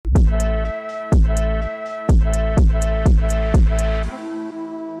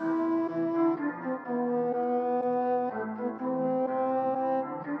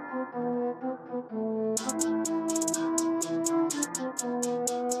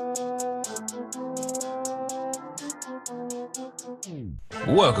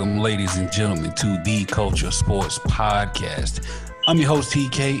Welcome, ladies and gentlemen, to the Culture Sports Podcast. I'm your host,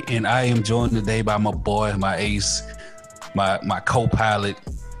 TK, and I am joined today by my boy, my ace, my co-pilot,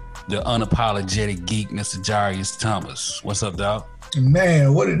 the unapologetic geek, Mr. Jarius Thomas. What's up, dog?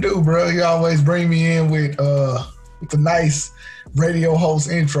 Man, what it do, bro? You always bring me in with the nice radio host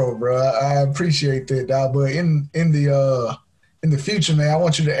intro, bro. I appreciate that, dog. But in the future, man, I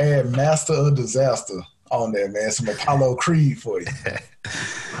want you to add Master of Disaster on there, man. Some Apollo Creed for you.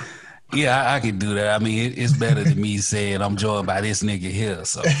 Yeah, I can do that. I mean, it's better than me saying I'm joined by this nigga here.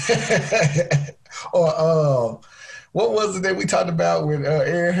 So, or what was it that we talked about with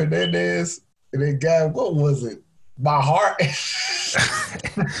Aaron Hernandez and that guy? What was it? My heart.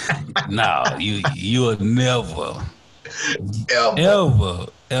 No, you will never,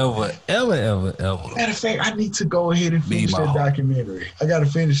 ever. Matter of fact, I need to go ahead and finish that documentary. I got to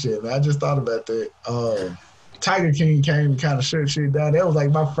finish it, man. I just thought about that. Tiger King came and kind of shut shit down. That was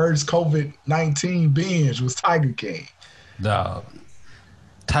like my first COVID-19 binge was Tiger King. Dog,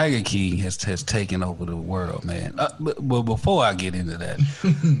 Tiger King has taken over the world, man. But before I get into that,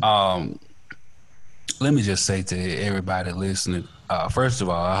 let me just say to everybody listening, first of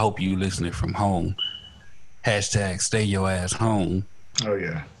all, I hope you listening from home. Hashtag stay your ass home. Oh,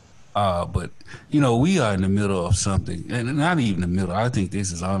 yeah. But, you know, we are in the middle of something, and not even the middle. I think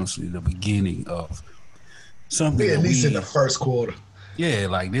this is honestly the beginning of something. At least in the first quarter. Yeah,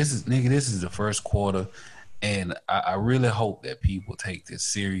 like this is the first quarter, and I really hope that people take this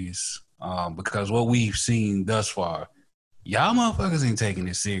serious because what we've seen thus far, y'all motherfuckers ain't taking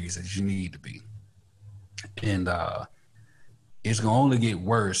this serious as you need to be. And it's going to only get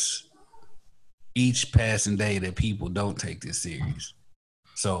worse each passing day that people don't take this serious.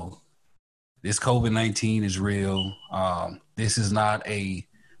 So this COVID-19 is real. This is not a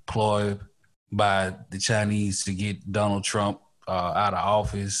ploy by the Chinese to get Donald Trump out of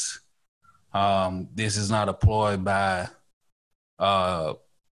office. This is not a ploy by the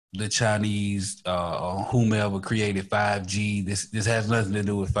Chinese or whomever created 5G. This has nothing to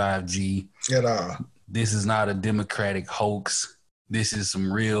do with 5G. At all. This is not a Democratic hoax. This is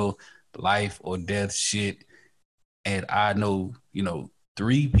some real life or death shit. And I know,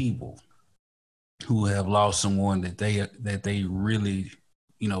 3 people who have lost someone that they really,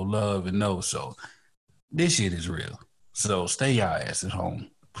 love and know. So this shit is real. So stay your ass at home,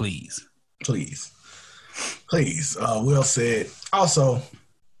 please. Please. Well said. Also,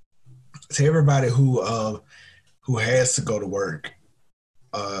 to everybody who has to go to work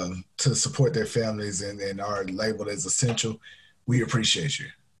to support their families and are labeled as essential, we appreciate you.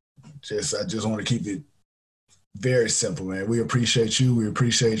 I just want to keep it very simple, man. We appreciate you. We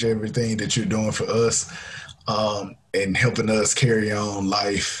appreciate everything that you're doing for us and helping us carry on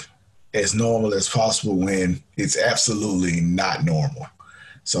life as normal as possible when it's absolutely not normal.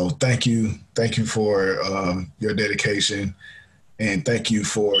 So thank you. Thank you for your dedication, and thank you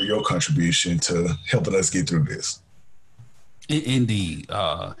for your contribution to helping us get through this. Indeed.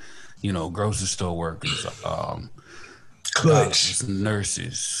 Grocery store workers, clutch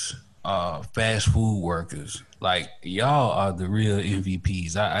nurses, fast food workers, like y'all are the real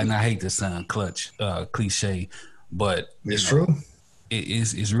MVPs. I hate to sound cliche, but it's true.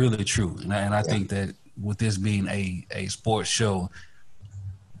 It's really true, and I think that with this being a sports show,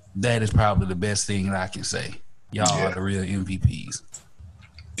 that is probably the best thing that I can say. Y'all are the real MVPs.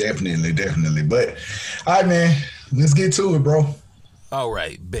 Definitely. But all right, man, let's get to it, bro. All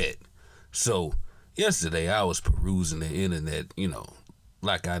right, bet. So yesterday I was perusing the internet,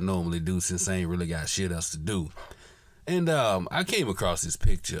 like I normally do since I ain't really got shit else to do. And I came across this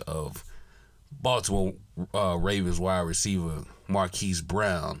picture of Baltimore Ravens wide receiver Marquise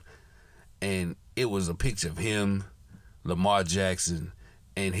Brown. And it was a picture of him, Lamar Jackson,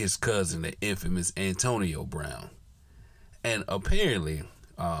 and his cousin, the infamous Antonio Brown. And apparently,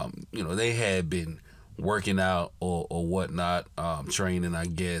 they had been working out or whatnot, training, I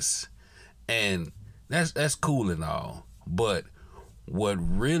guess. And that's cool and all. But what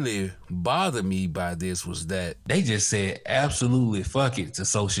really bothered me by this was that they just said absolutely fuck it to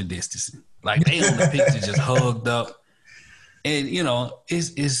social distancing. Like they on the picture just hugged up. And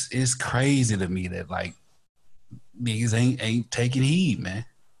it's crazy to me that like niggas ain't taking heed, man.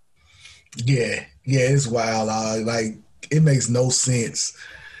 Yeah, it's wild. Like it makes no sense.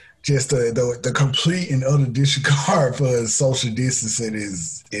 Just the complete and utter disregard for social distancing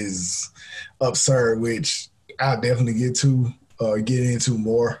is absurd, which I'll definitely get into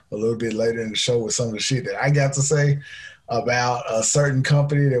more a little bit later in the show with some of the shit that I got to say about a certain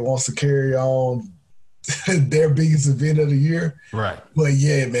company that wants to carry on their biggest event of the year. Right. But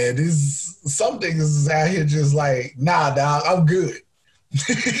yeah, man, some niggas is out here just like, nah, dog, I'm good.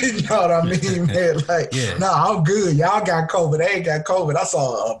 You know what I mean, man? Like, Yeah. nah, I'm good. Y'all got COVID. They ain't got COVID. I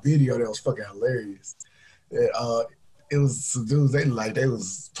saw a video that was fucking hilarious. It was some dudes, they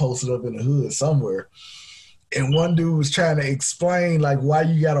was posted up in the hood somewhere. And one dude was trying to explain like why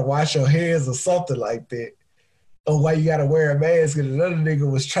you gotta wash your hands or something like that. Or why you gotta wear a mask, and another nigga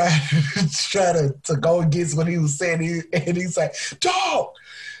was trying to go against what he was saying. And he's like, dog,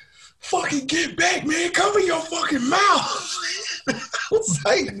 fucking get back, man. Cover your fucking mouth. I was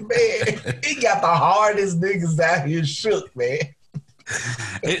like, man, he got the hardest niggas out here shook, man.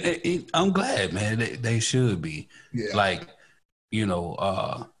 I'm glad, man. They should be. Yeah. Like,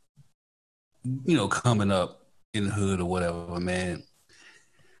 coming up in the hood or whatever, man.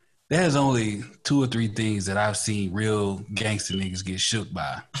 There's only 2 or 3 things that I've seen real gangster niggas get shook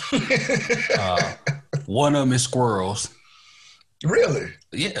by. One of them is squirrels. Really?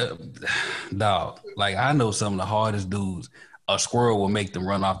 Yeah, dog. Like, I know some of the hardest dudes. A squirrel will make them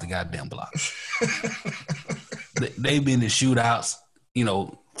run off the goddamn block. They've been in shootouts,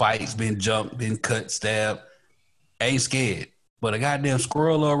 fights, been jumped, been cut, stabbed. Ain't scared. But a goddamn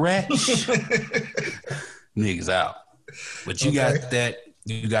squirrel or a rat, niggas out. But you got that.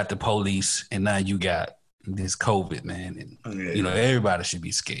 You got the police, and now you got this COVID, man. And, everybody should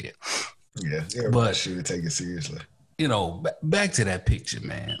be scared. Yeah, everybody should take it seriously. Back to that picture,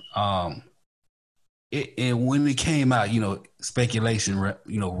 man. And when it came out, speculation,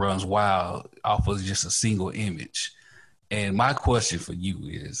 runs wild off of just a single image. And my question for you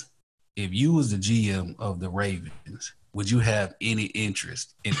is, if you was the GM of the Ravens, would you have any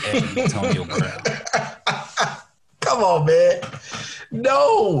interest in adding Antonio Brown? Come on, man.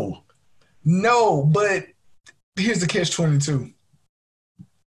 No, but here's the catch-22.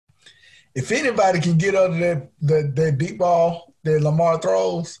 If anybody can get under that deep ball that Lamar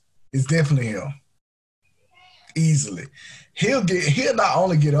throws, it's definitely him. Easily. He'll not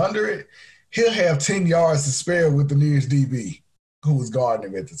only get under it, he'll have 10 yards to spare with the nearest DB who was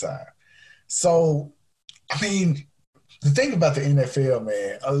guarding him at the time. So, I mean, the thing about the NFL,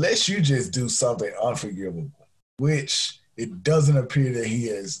 man, unless you just do something unforgivable, which it doesn't appear that he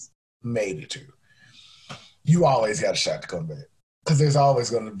has made it to, you always got a shot to come back because there's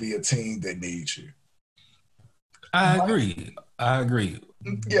always going to be a team that needs you. I agree.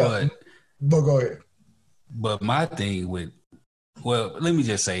 Yeah, but go ahead. But my thing let me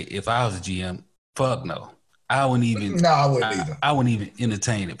just say, if I was a GM, fuck no. I wouldn't even. No, I wouldn't either. I wouldn't even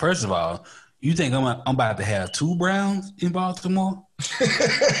entertain it. First of all, you think I'm about to have 2 Browns in Baltimore?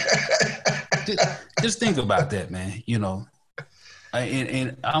 just think about that, man.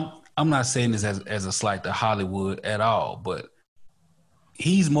 And I'm not saying this as a slight to Hollywood at all, but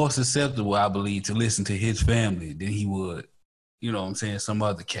he's more susceptible, I believe, to listen to his family than he would, some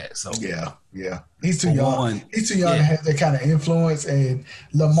other cat. So yeah. He's too young. He's too young to have that kind of influence, and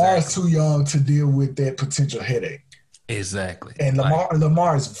Lamar's too young to deal with that potential headache. Exactly. And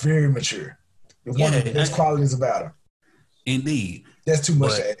Lamar is very mature. One of the best qualities about him. Indeed. That's too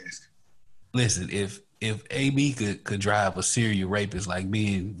much to ask. Listen, if AB could drive a serial rapist like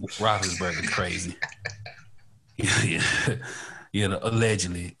me and Roethlisberger crazy,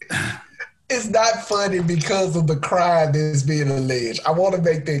 allegedly. It's not funny because of the crime that's being alleged. I want to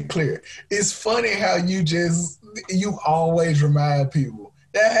make that clear. It's funny how you always remind people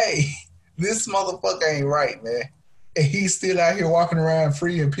that, hey, this motherfucker ain't right, man. And he's still out here walking around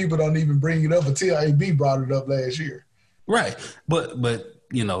free, and people don't even bring it up until AB brought it up last year. Right. But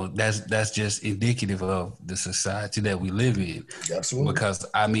that's just indicative of the society that we live in. Absolutely. Because,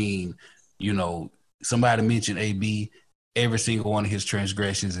 somebody mentioned AB, every single one of his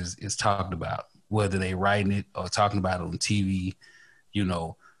transgressions is talked about, whether they writing it or talking about it on TV.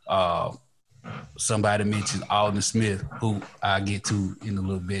 Somebody mentioned Alden Smith, who I'll get to in a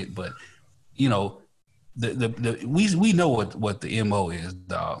little bit, but, we know what the MO is,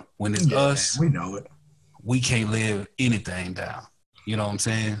 dog. When it's us, we know it. We can't live anything down. You know what I'm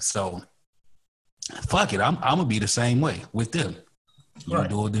saying? So, fuck it. I'm gonna be the same way with them. You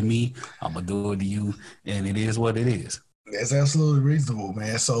do it to me, I'm gonna do it to you, and it is what it is. That's absolutely reasonable,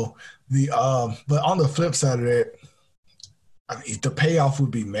 man. So but on the flip side of that, I mean, the payoff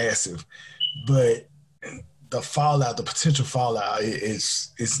would be massive, but the potential fallout,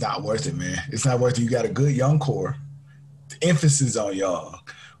 it's not worth it, man. It's not worth it. You got a good young core. The emphasis on young,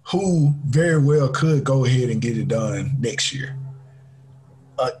 who very well could go ahead and get it done next year.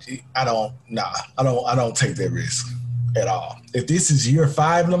 I don't take that risk at all. If this is year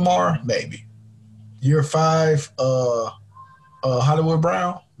 5 Lamar, maybe. Year 5 Hollywood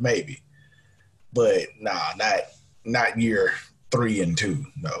Brown, maybe. But not year 3 and 2.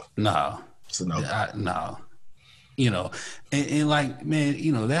 No. No. So no. No. You know, and like, man,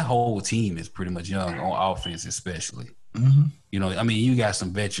 you know, that whole team is pretty much young on offense, especially. Mm-hmm. You know, I mean, you got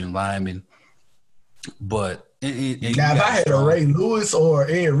some veteran linemen, but now if I had a Ray Lewis or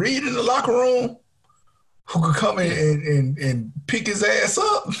Ed Reed in the locker room who could come in and pick his ass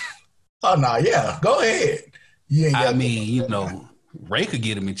up, oh no, yeah, go ahead. You ain't got you know, Ray could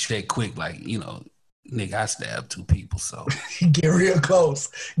get him in check quick, like, you know, nigga, I stabbed 2 people, so get real close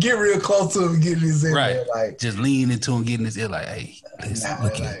to him, getting his ear, right, man, like just lean into him, getting his ear, like, hey, listen,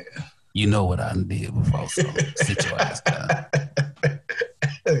 look here, you know what I did before, so sit your ass down.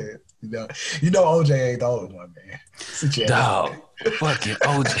 You know, OJ ain't the only one, man. Sit your Dog, fucking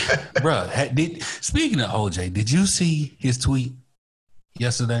OJ, bro. Speaking of OJ, did you see his tweet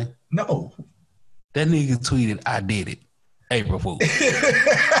yesterday? No. That nigga tweeted, "I did it." April Fool.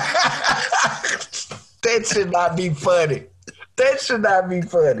 That should not be funny.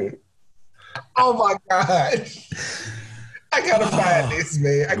 Oh my God. I gotta find this,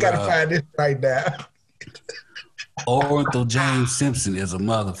 man. I gotta find this right now. Orenthal James Simpson is a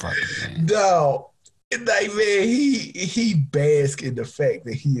motherfucker, man. No. Like, man, he basks in the fact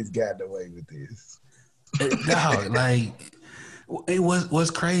that he has gotten away with this. Dog, like,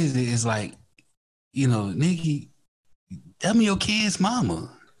 what's crazy is, like, you know, nigga, tell me your kid's mama.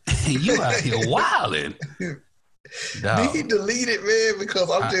 You out here wilding. Did he delete it, man?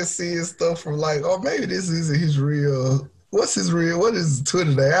 Because I'm just seeing stuff from, like, oh, maybe this isn't his real. What is his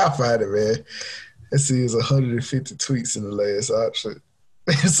Twitter name? I'll find it, man. Let's see, it's 150 tweets in the last option.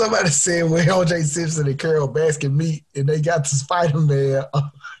 Somebody said when O.J. Simpson and Carol Baskin meet and they got the Spider-Man.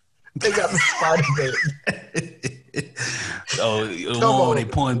 They got the Spider-Man. Oh, they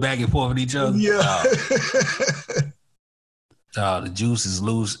pointing back and forth at each other? Yeah. The juice is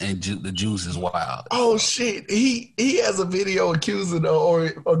loose and the juice is wild. Oh, shit. He has a video accusing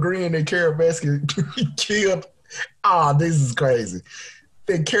or agreeing that Carol Baskin killed. This is crazy.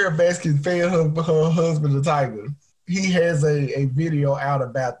 That Carol Baskin fed her husband a tiger. He has a video out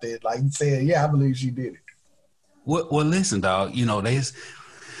about that. Like, he said, yeah, I believe she did it. Well, listen, dog. You know, they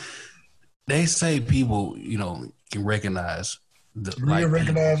say people, you know, can recognize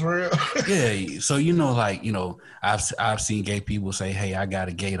recognize real. Yeah. So, you know, like, you know, I've seen gay people say, hey, I got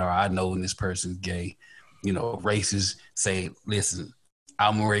a gaydar. I know when this person's gay. You know, racists say, listen,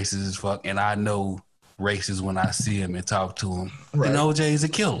 I'm racist as fuck, and I know racist when I see him and talk to him. Right. And OJ is a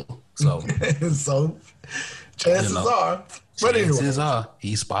killer. So, chances are. But chances are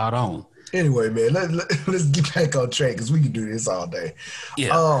he's spot on. Anyway, man, let's get back on track because we can do this all day.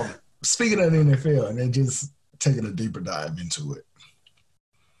 Yeah. Speaking of the NFL, and then just taking a deeper dive into it.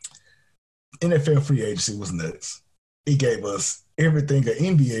 NFL free agency was nuts. It gave us everything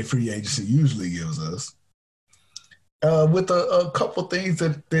an NBA free agency usually gives us, with a couple things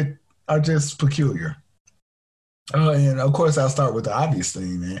that are just peculiar. And of course, I'll start with the obvious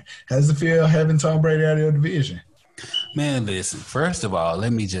thing, man. How does it feel having Tom Brady out of your division? Man, listen, first of all,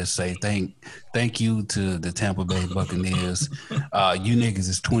 let me just say thank you to the Tampa Bay Buccaneers. You niggas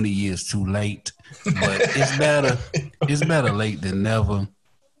is 20 years too late, but it's better late than never.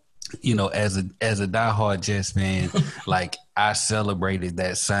 You know, as a diehard Jets fan, like, I celebrated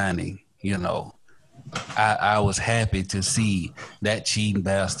that signing. You know, I was happy to see that cheating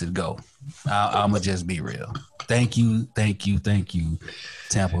bastard go. I'ma just be real. Thank you,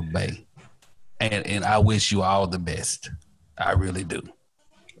 Tampa Bay. And I wish you all the best. I really do.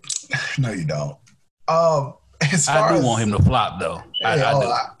 No, you don't. I do want him to flop, though.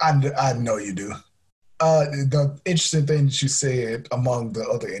 I know you do. The interesting thing that you said, among the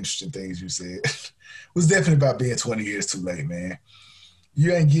other interesting things you said, was definitely about being 20 years too late, man.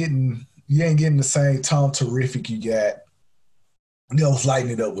 You ain't getting the same Tom Terrific you got. You know,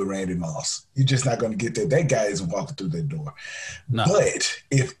 lighting it up with Randy Moss. You're just not going to get that. That guy isn't walking through that door. No. But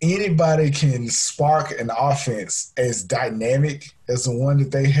if anybody can spark an offense as dynamic as the one that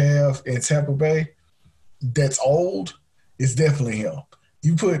they have in Tampa Bay, that's old, it's definitely him.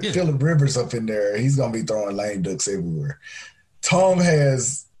 You put Phillip Rivers up in there, he's going to be throwing lame ducks everywhere. Tom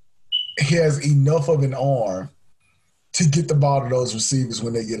has enough of an arm to get the ball to those receivers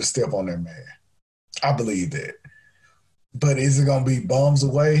when they get a step on their man. I believe that. But is it going to be bombs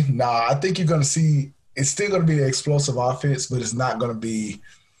away? Nah, I think you're going to see – it's still going to be an explosive offense, but it's not going to be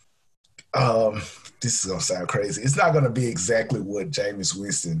this is going to sound crazy. It's not going to be exactly what Jameis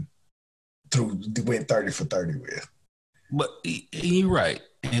Winston went 30 for 30 with. But you're right.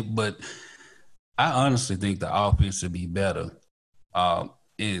 But I honestly think the offense would be better.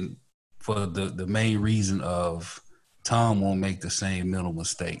 And for the main reason of Tom won't make the same mental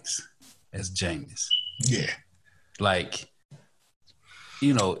mistakes as Jameis. Yeah. Like,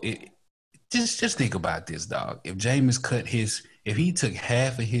 you know, just think about this, dog. If Jameis if he took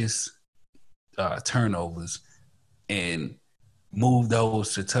half of his turnovers and moved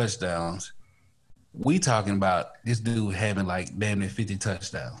those to touchdowns, we talking about this dude having like damn near 50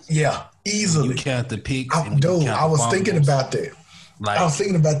 touchdowns. Yeah, easily. When you count the picks and when dude, you count I the was fumbles, thinking about that. I was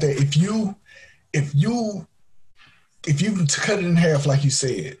thinking about that. If you cut it in half, like you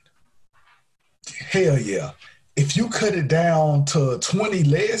said, hell yeah. If you cut it down to 20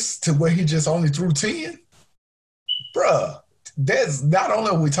 less to where he just only threw 10, bruh, that's not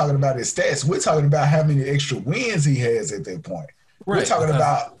only are we talking about his stats, we're talking about how many extra wins he has at that point. Right, we're talking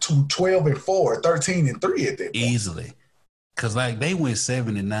about 12-4, 13-3 at that point. Easily. Because like they went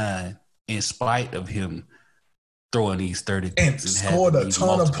 7-9 in spite of him throwing these 30 and scored a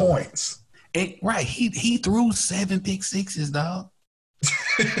ton of points. And, right, he threw 7 pick sixes, dog.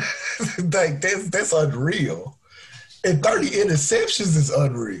 Like that's unreal. And 30 interceptions is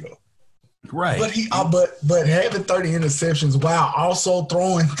unreal. Right. But but having 30 interceptions while also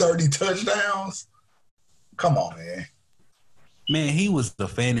throwing 30 touchdowns. Come on, man. Man, he was the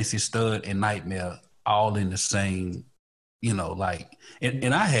fantasy stud and nightmare all in the same, like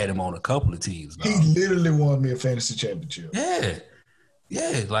and I had him on a couple of teams, dog. He literally won me a fantasy championship. Yeah.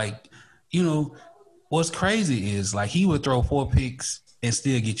 Yeah, like, what's crazy is like he would throw 4 picks and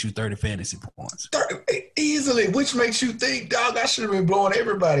still get you 30 fantasy points. 30, easily, which makes you think, dog, I should have been blowing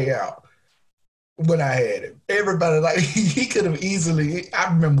everybody out when I had him. Everybody, like, he could have easily,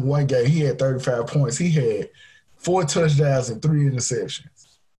 I remember one game, he had 35 points. He had 4 touchdowns and 3 interceptions.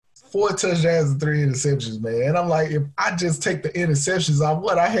 4 touchdowns and 3 interceptions, man. And I'm like, if I just take the interceptions off,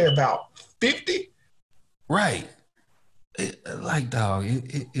 I had about 50? Right. It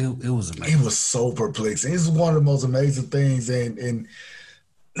was amazing. It was so perplexing. It's one of the most amazing things. And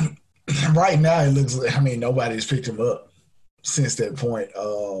right now, it looks like, nobody's picked him up since that point.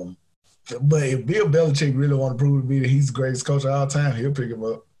 But if Bill Belichick really want to prove to me that he's the greatest coach of all time, he'll pick him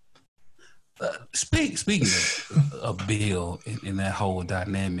up. Speaking of Bill and that whole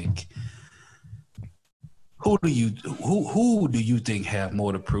dynamic, who do you think have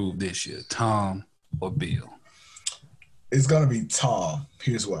more to prove this year, Tom or Bill? It's going to be Tom.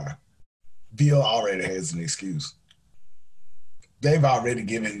 Here's why. Bill already has an excuse. They've already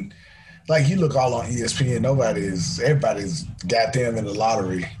given, like, you look all on ESPN, everybody's got them in the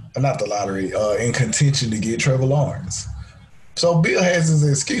lottery, not the lottery, in contention to get Trevor Lawrence. So Bill has his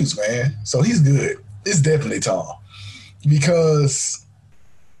excuse, man. So he's good. It's definitely Tom. Because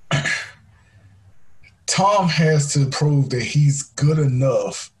Tom has to prove that he's good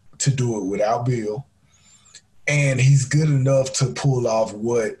enough to do it without Bill. And he's good enough to pull off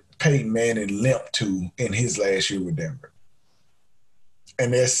what Peyton Manning limped to in his last year with Denver.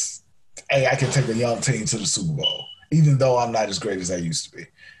 And that's, hey, I can take a young team to the Super Bowl, even though I'm not as great as I used to be.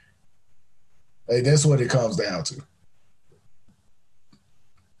 Hey, that's what it comes down to.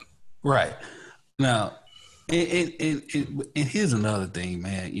 Right. Now, and here's another thing,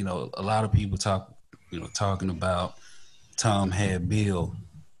 man. A lot of people talking about Tom had Bill,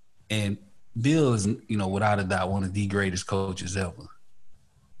 and Bill is, without a doubt, one of the greatest coaches ever.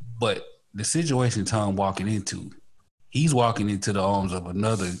 But the situation Tom he's walking into the arms of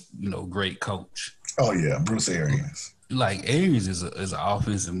another, great coach. Oh yeah, Bruce Arians. Like Arians is an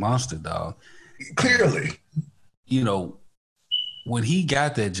offensive monster, dog. Clearly. When he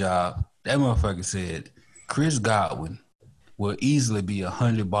got that job, that motherfucker said, Chris Godwin will easily be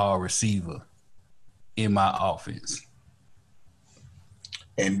 100-ball receiver in my offense.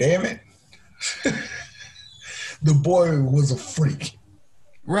 And damn it, the boy was a freak.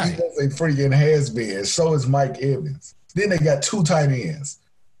 Right. He was a freak and has been. So is Mike Evans. Then they got 2 tight ends.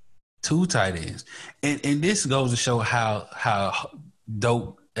 2 tight ends. And this goes to show how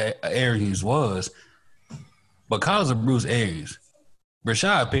dope Arians was. Because of Bruce Arians,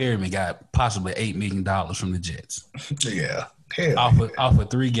 Rashad Perriman got possibly $8 million from the Jets. Yeah. Off of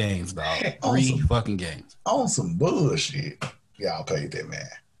 3 games, dog. 3 fucking games. On some bullshit. Y'all paid that man.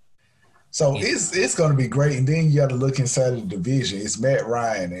 So it's going to be great. And then you got to look inside of the division. It's Matt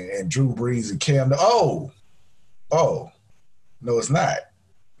Ryan and Drew Brees and Cam. Oh, no, it's not.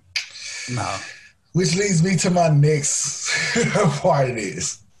 No. Which leads me to my next part of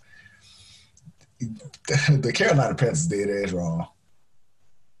this. The Carolina Panthers dead ass wrong.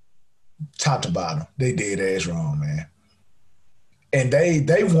 Top to bottom, they dead ass wrong, man. And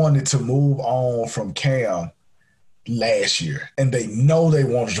they wanted to move on from Cam last year. And they know they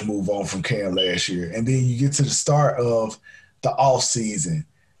wanted to move on from Cam last year. And then you get to the start of the offseason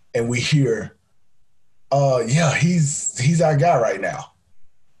and we hear, he's our guy right now.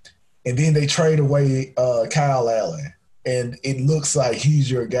 And then they trade away Kyle Allen. And it looks like he's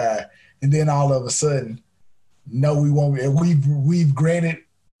your guy. And then all of a sudden, no, we won't. And we've granted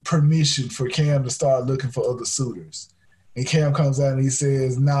permission for Cam to start looking for other suitors. And Cam comes out and he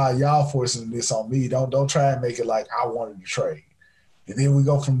says, "Nah, y'all forcing this on me. Don't try and make it like I wanted to trade." And then we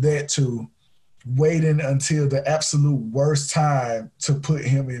go from that to waiting until the absolute worst time to put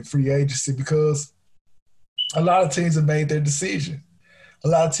him in free agency, because a lot of teams have made their decision. A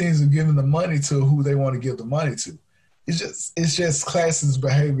lot of teams have given the money to who they want to give the money to. It's just classist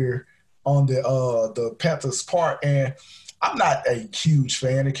behavior on the Panthers' part, and I'm not a huge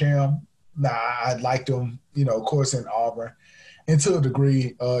fan of Cam. Nah, I liked him, of course, in Auburn, and to a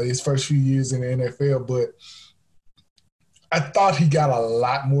degree, his first few years in the NFL. But I thought he got a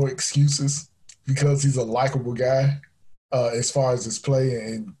lot more excuses because he's a likable guy as far as his play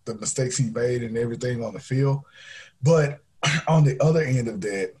and the mistakes he made and everything on the field. But on the other end of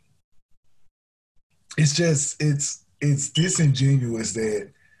that, it's disingenuous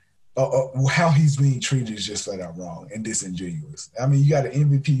that how he's being treated is just flat out wrong and disingenuous. I mean, you got an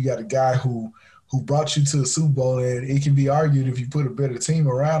MVP, you got a guy who brought you to the Super Bowl, and it can be argued if you put a better team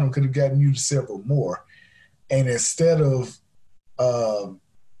around him, could have gotten you to several more. And instead of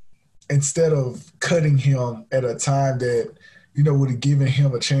cutting him at a time that, would have given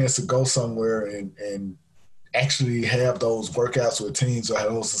him a chance to go somewhere and actually have those workouts with teams or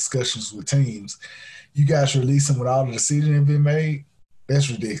have those discussions with teams, you guys release him with all the decisions that have been made. That's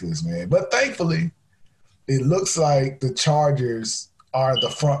ridiculous, man. But thankfully, it looks like the Chargers are the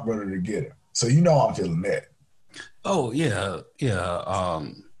front runner to get him. So I'm feeling that. Oh, yeah.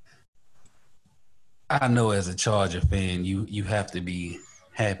 I know as a Charger fan, you have to be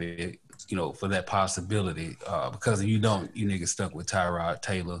happy, for that possibility. Because if you don't, you niggas stuck with Tyrod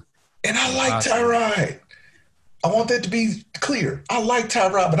Taylor. And I like Tyrod. I want that to be clear. I like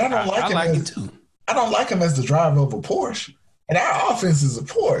Tyrod, but I don't like him. I like him too. I don't like him as the driver of a Porsche. And our offense is a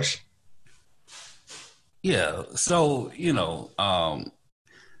Porsche. Yeah. So, I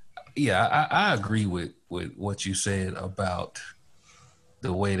agree with what you said about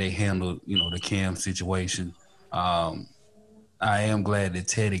the way they handled, the Cam situation. I am glad that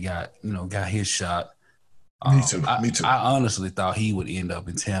Teddy got his shot. Me too. I honestly thought he would end up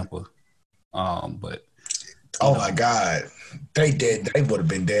in Tampa. But my God, they would have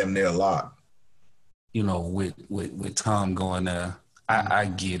been damn near locked. With Tom going there, I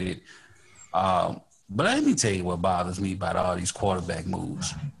get it. But let me tell you what bothers me about all these quarterback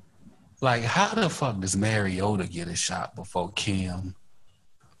moves. Like, how the fuck does Mariota get a shot before Cam,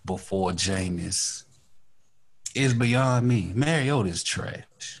 before Jameis? It's beyond me. Mariota is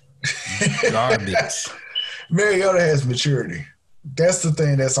trash. Garbage. Mariota has maturity. That's the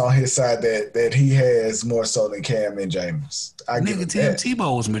thing that's on his side that he has more so than Cam and Jameis. Nigga, Tim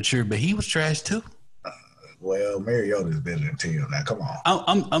Tebow was mature, but he was trash too. Well, Mariota is better than Tim. Now, come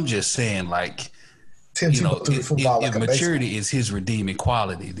on. I'm just saying, like, Tim Tebow threw the football if maturity is his redeeming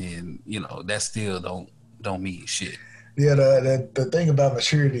quality, then that still don't mean shit. Yeah, the thing about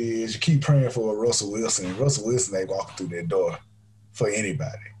maturity is you keep praying for Russell Wilson, and Russell Wilson ain't walking through that door for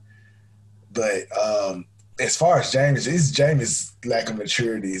anybody. But as far as Jameis' lack of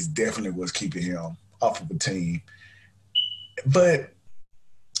maturity is definitely what's keeping him off of the team. But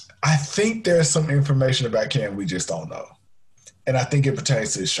I think there's some information about Cam we just don't know. And I think it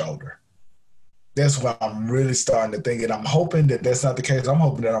pertains to his shoulder. That's what I'm really starting to think. And I'm hoping that that's not the case. I'm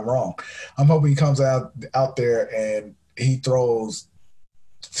hoping that I'm wrong. I'm hoping he comes out there and he throws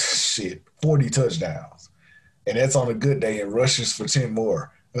 40 touchdowns. And that's on a good day and rushes for 10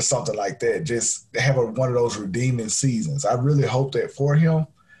 more or something like that. Just have one of those redeeming seasons. I really hope that for him.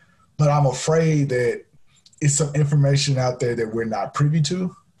 But I'm afraid that it's some information out there that we're not privy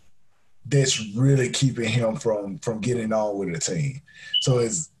to that's really keeping him from getting on with the team. So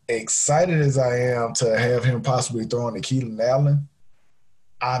as excited as I am to have him possibly throwing to Keelan Allen,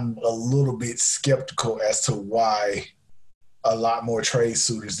 I'm a little bit skeptical as to why a lot more trade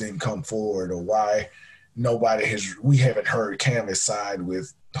suitors didn't come forward, or why we haven't heard Cam has signed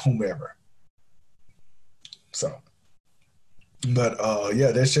with whomever. So, but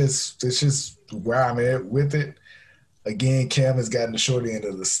that's just where I'm at with it. Again, Cam has gotten the short end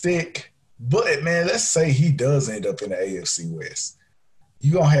of the stick. But, man, let's say he does end up in the AFC West.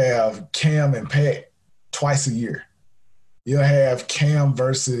 You're going to have Cam and Pat twice a year. You'll have Cam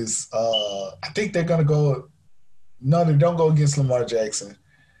versus I think they're going to go – no, they don't go against Lamar Jackson.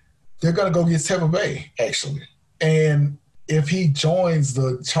 They're going to go against Tampa Bay, actually. And if he joins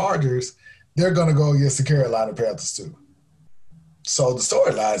the Chargers, they're going to go against the Carolina Panthers too. So the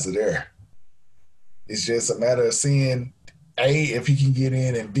storylines are there. It's just a matter of seeing, A, if he can get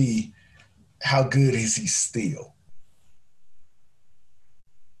in, and B, how good is he still?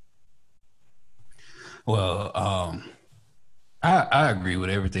 Well, I agree with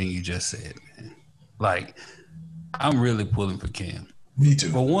everything you just said, man. Like, I'm really pulling for Cam. Me too.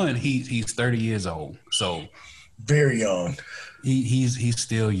 For one, he's 30 years old, so Very young. he's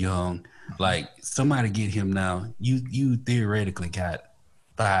still young. Like, somebody get him now. You theoretically got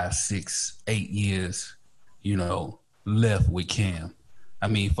 5, 6, 8 years, left with Cam. I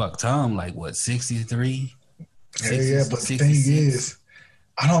mean, fuck, Tom, like what, 63? Yeah, but the thing is,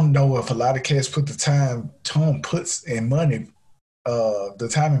 I don't know if a lot of cats put the time Tom puts in money, the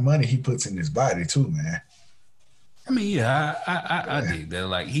time and money he puts in his body too, man. I mean, yeah, I dig that.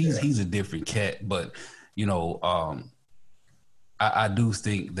 Like, he's a different cat, but I do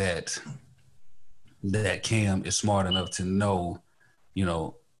think that Cam is smart enough to know,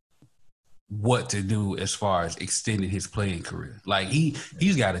 what to do as far as extending his playing career. Like,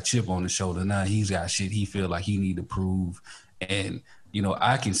 he's got a chip on his shoulder now. He's got shit he feel like he need to prove, and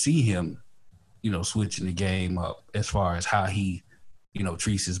I can see him, switching the game up as far as how he,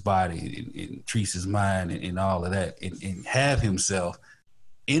 treats his body and treats his mind and all of that, and have himself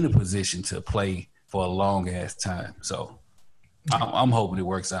in a position to play for a long ass time. So I'm hoping it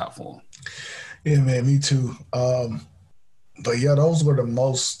works out for him. Yeah, man, me too. But yeah, those were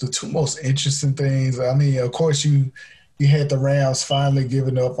the two most interesting things. I mean, of course, you had the Rams finally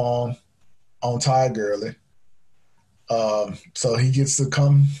giving up on Ty Gurley. So he gets to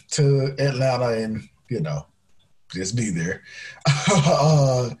come to Atlanta and just be there.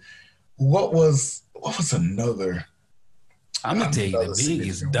 What was another? I'm gonna tell you the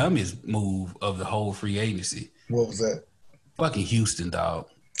biggest, dumbest move of the whole free agency. What was that? Fucking Houston, dog.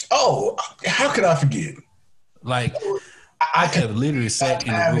 Oh, how could I forget? Like, I have literally sat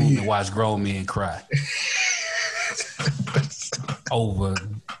in a room and watched grown men cry over,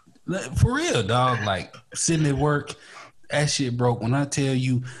 for real, dog. Like, sitting at work, that shit broke. When I tell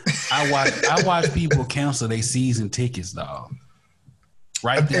you, I watch people cancel their season tickets, dog.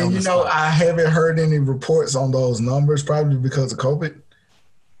 Right there. And I haven't heard any reports on those numbers, probably because of COVID.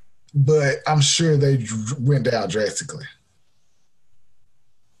 But I'm sure they went down drastically.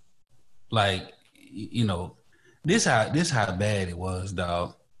 Like, this how bad it was,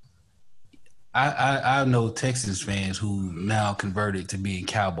 dog. I know Texans fans who now converted to being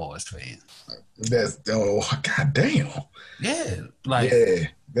Cowboys fans. Goddamn. Yeah,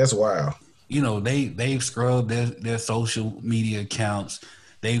 that's wild. They've scrubbed their social media accounts.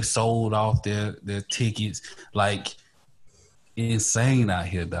 They've sold off their tickets. Like, insane out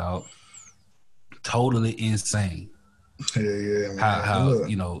here, dog. Totally insane. Yeah, man. How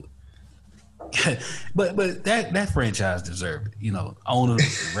but that franchise deserved it. Owners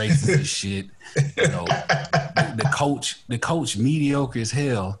racist as shit. The coach mediocre as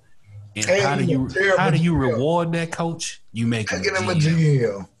hell. And how do you reward that coach? You make him a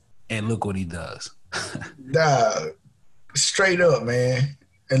GM. And look what he does. Straight up, man.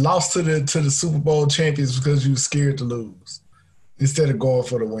 And lost to the Super Bowl champions because you were scared to lose instead of going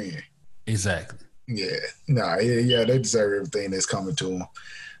for the win. Exactly. Yeah. They deserve everything that's coming to them.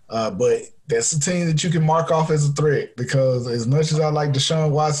 But that's a team that you can mark off as a threat, because as much as I like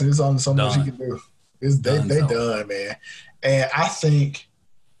Deshaun Watson, there's only so much he can do. They done, man. And I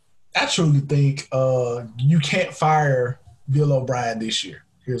truly think you can't fire Bill O'Brien this year.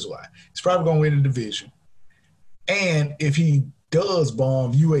 Here's why. He's probably going to win the division. And if he does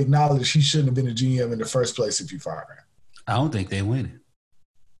bomb, you acknowledge he shouldn't have been a GM in the first place if you fire him. I don't think they win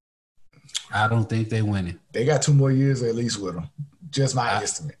it. They got 2 more years at least with him. Just my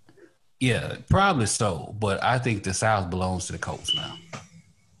estimate. Yeah, probably so. But I think the South belongs to the Colts now.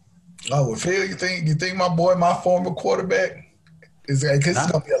 Oh, well, Phil, you think my boy, my former quarterback, because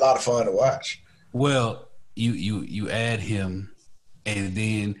it's going to be a lot of fun to watch. Well, you add him, and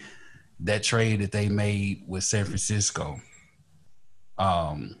then that trade that they made with San Francisco,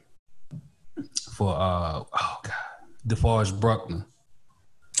 for DeForest Buckner.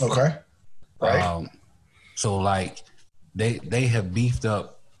 Okay. Right. So like they have beefed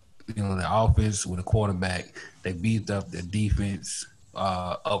up, the offense with a quarterback. They beefed up their defense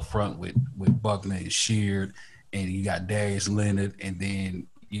up front with Buckner and Sheard, and you got Darius Leonard, and then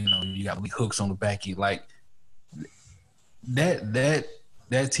you got Lee Hooks on the back end. Like that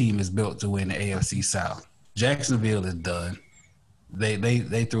team is built to win the AFC South. Jacksonville is done.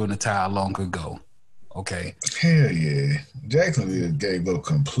 They threw in the towel long ago. Okay. Hell yeah. Jacksonville gave up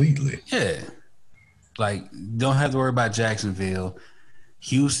completely. Yeah. Like, don't have to worry about Jacksonville.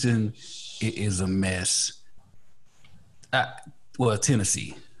 Houston is a mess.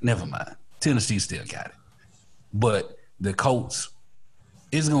 Tennessee. Never mind. Tennessee still got it. But the Colts,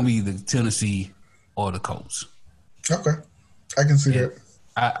 it's going to be the Tennessee or the Colts. Okay. I can see that.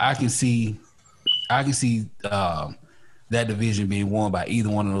 I can see I can see that division being won by either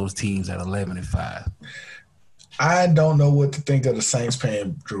one of those teams at 11-5. I don't know what to think of the Saints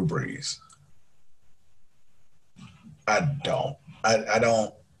paying Drew Brees. I don't. I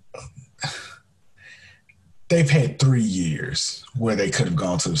don't. They've had 3 years where they could have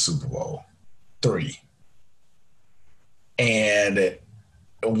gone to the Super Bowl. 3. And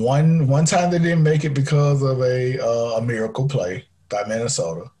one time they didn't make it because of a miracle play by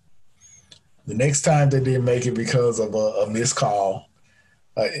Minnesota. The next time they didn't make it because of a missed call.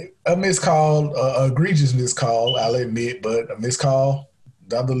 A missed call, egregious missed call, I'll admit, but a missed call,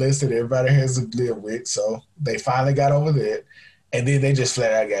 nonetheless, that everybody has to live with. So they finally got over that. And then they just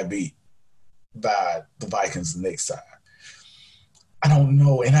flat out got beat by the Vikings the next time. I don't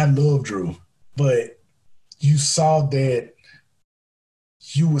know. And I love Drew, but you saw that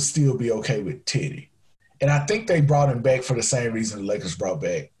you would still be okay with Teddy. And I think they brought him back for the same reason the Lakers brought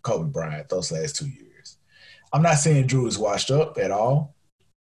back Kobe Bryant those last 2 years. I'm not saying Drew is washed up at all.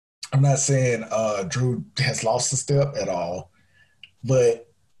 I'm not saying Drew has lost a step at all. But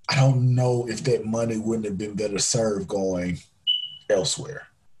I don't know if that money wouldn't have been better served going elsewhere.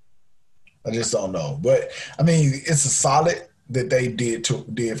 I just don't know. But, I mean, it's a solid that they did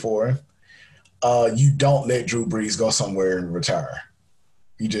for him. You don't let Drew Brees go somewhere and retire.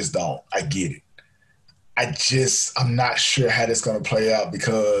 You just don't. I get it. I'm not sure how this going to play out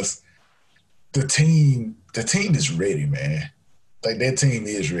because the team is ready, man. Like, that team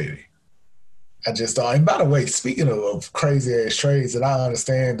is ready. I just thought, and by the way, speaking of crazy ass trades, and I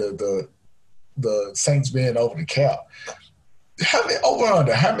understand the Saints being over the cap. How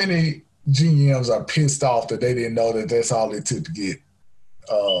many GMs are pissed off that they didn't know that that's all it took to get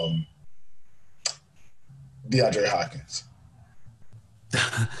DeAndre Hopkins?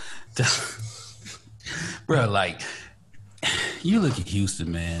 Bro, like, you look at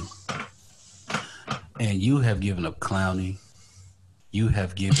Houston, man, and you have given up Clowney, you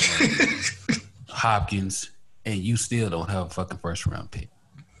have given up Hopkins, and you still don't have a fucking first round pick.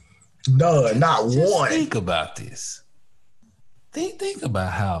 No, not one. Think about this. Think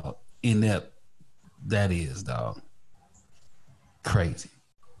about how inept that is, dog. Crazy.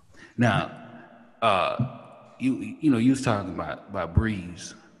 Now, you was talking about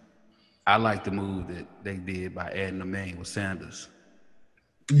Breeze. I like the move that they did by adding Emmanuel Sanders.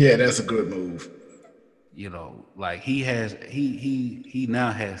 Yeah, that's a good move. You know, like he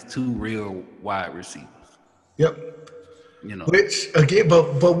now has 2 real wide receivers. Yep. You know, which again,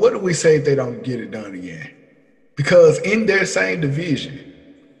 but what do we say if they don't get it done again? Because in their same division,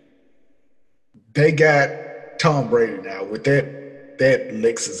 they got Tom Brady now with that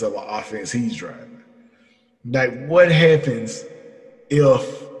Lexus of an offense he's driving. Like, what happens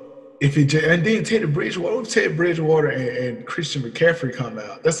if it and then Teddy Bridgewater and Christian McCaffrey come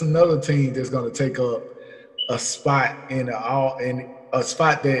out? That's another team that's going to take up a spot in a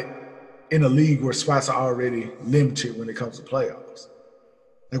spot that in a league where spots are already limited when it comes to playoffs.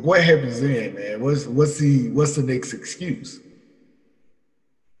 Like, what happens then, man? What's the next excuse?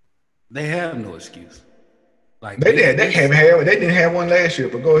 They have no excuse. Like they didn't have one last year.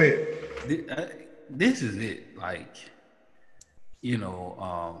 But go ahead. This is it. Like, you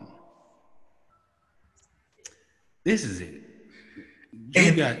know, this is it.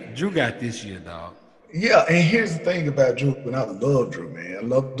 Drew got this year, dog. Yeah, and here's the thing about Drew, and I love Drew, man. I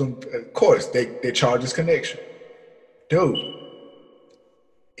love them. Of course, they charge his connection. Dude,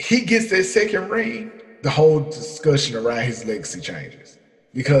 he gets that second ring, the whole discussion around his legacy changes.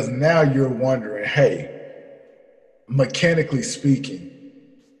 Because now you're wondering, hey, mechanically speaking,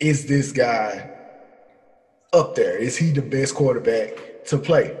 is this guy up there? Is he the best quarterback to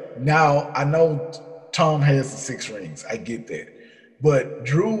play? Now, I know Tom has the 6 rings. I get that. But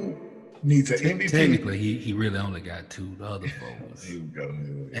Drew needs an MVP. Technically, he really only got 2. The other 4 was Here we go.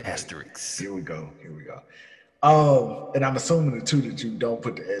 asterisks. Here we go. And I'm assuming the 2 that you don't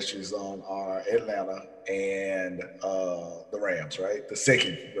put the asterisks on are Atlanta and the Rams, right? The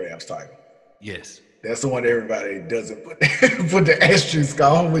second Rams title. Yes. That's the one everybody doesn't put the asterisk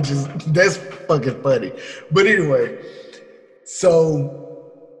on, that's fucking funny. But anyway,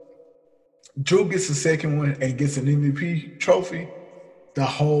 so Drew gets the second one and gets an MVP trophy. The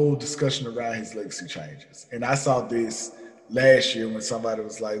whole discussion around his legacy changes. And I saw this last year when somebody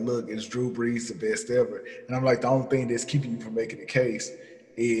was like, look, is Drew Brees the best ever? And I'm like, the only thing that's keeping you from making the case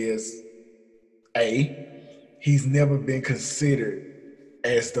is, A, he's never been considered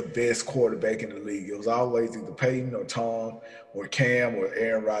as the best quarterback in the league. It was always either Peyton or Tom or Cam or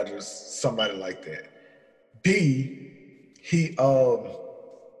Aaron Rodgers, somebody like that. B, he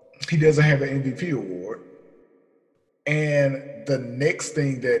doesn't have an MVP award. And the next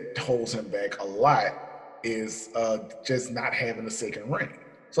thing that holds him back a lot is just not having a second ring.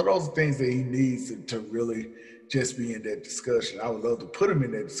 So those are things that he needs to really just be in that discussion. I would love to put him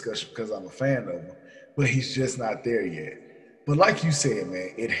in that discussion because I'm a fan of him, but he's just not there yet. But like you said,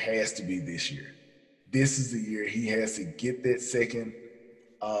 man, it has to be this year. This is the year he has to get that second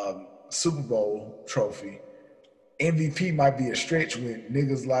Super Bowl trophy. MVP might be a stretch with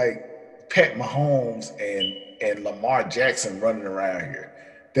niggas like Pat Mahomes and Lamar Jackson running around here.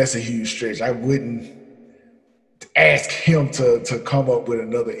 That's a huge stretch. I wouldn't ask him to come up with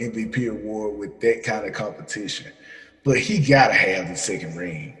another MVP award with that kind of competition. But he gotta have the second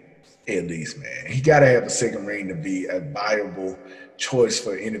ring, at least, man. He gotta have a second ring to be a viable choice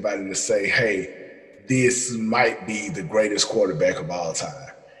for anybody to say, hey, this might be the greatest quarterback of all time.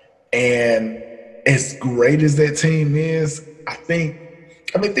 And as great as that team is, I mean,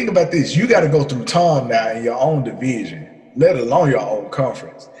 think about this. You got to go through Tom now in your own division, let alone your own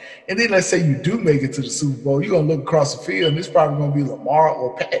conference. And then let's say you do make it to the Super Bowl, you're going to look across the field, and it's probably going to be Lamar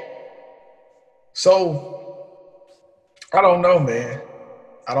or Pat. So, I don't know, man.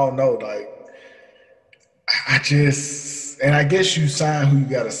 I don't know. Like, and I guess you sign who you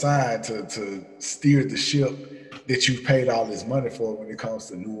got to sign to steer the ship that you've paid all this money for when it comes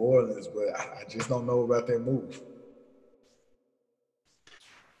to New Orleans, but I just don't know about that move.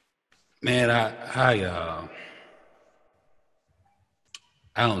 Man, I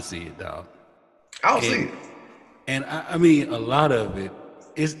don't see it, dog. I don't see And it. and I mean a lot of it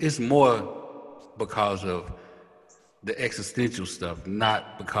it's more because of the existential stuff,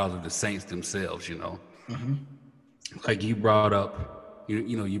 not because of the Saints themselves, you know. Like you brought up,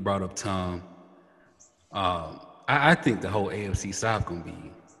 you brought up Tom. I think the whole AFC South gonna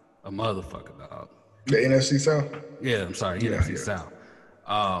be a motherfucker, dog. The NFC South? Yeah, I'm sorry, Yeah, NFC yeah. South.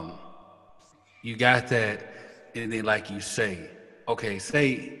 Um, you got that, and then like you say, okay,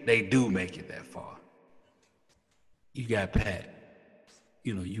 say they do make it that far. You got Pat,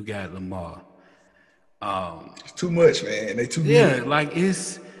 you got Lamar. It's too much, man. They too Yeah, good. like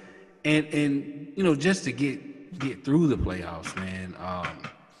it's and just to get through the playoffs, man.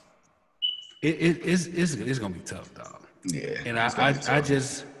 It's gonna be tough, dog. Yeah, And it's gonna be I tough.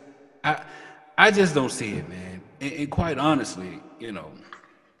 just I I just don't see it, man. And quite honestly,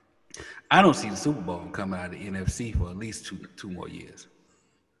 I don't see the Super Bowl coming out of the NFC for at least two more years.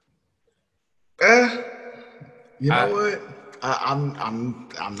 Uh, you know I what?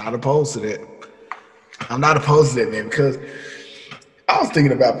 I'm not opposed to that. I'm not opposed to that, man, because I was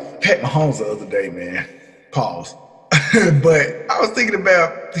thinking about Pat Mahomes the other day, man. Pause. But I was thinking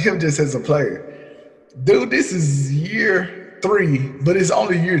about him just as a player. Dude, this is year 3, but it's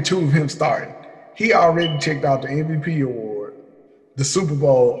only year 2 of him starting. He already checked out the MVP award, the Super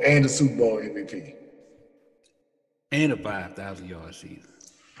Bowl, and the Super Bowl MVP, and a 5,000 yard season,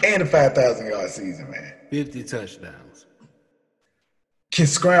 and a 5,000-yard season, man. 50 touchdowns. Can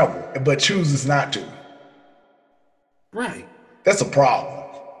scramble, but chooses not to. Right. That's a problem.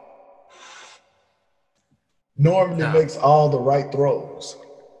 Normally Now, makes all the right throws.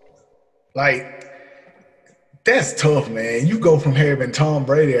 Like, that's tough, man. You go from having Tom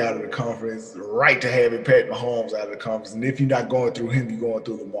Brady out of the conference right to having Pat Mahomes out of the conference. And if you're not going through him, you're going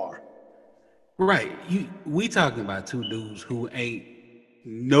through Lamar. right. We talking about two dudes who ain't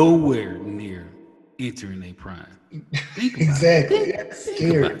nowhere near entering their prime. Think about it. Exactly. That's Think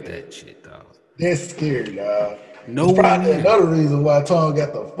scary, about man. that shit, dog. That's scary, dog. It's Nowhere probably near. another reason why Tom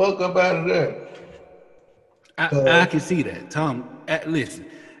got the fuck up out of there. I can see that. Tom, listen,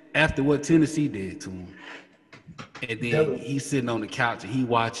 after what Tennessee did to him, and then Because he's sitting on the couch and he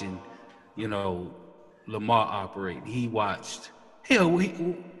watching, you know, Lamar operate. He watched. Hell,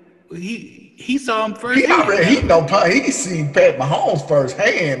 he saw him he firsthand. already Matter he of know fact, he seen Pat Mahomes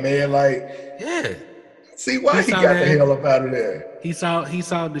firsthand, man. Like, yeah, see he why he saw got the that. hell up out of there. He saw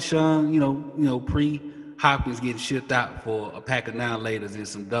Deshaun, pre Hopkins getting shipped out for a pack of 9 laters and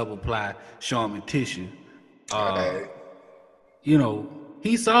some double ply Charmin tissue. All Uh, right.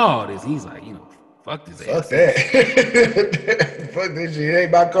 he saw all this. He's like, fuck this Fuck AFC that. shit. Fuck this shit. It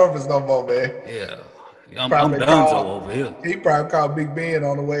ain't my conference no more, man. Yeah, I'm Probably donezo called over here. he probably called Big Ben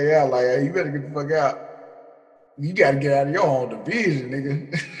on the way out, like, hey, you better get the fuck out. You gotta get out of your own division,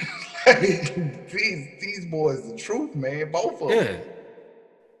 nigga. Like, these boys the truth, man. Both of them. Yeah,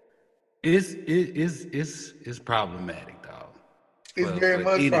 it's problematic, dog. It's For very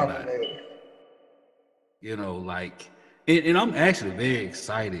much anybody, problematic. like, and I'm actually very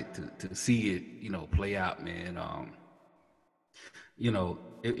excited to see it, play out, man.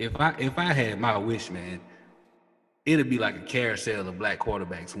 If I had my wish, man, it'd be like a carousel of black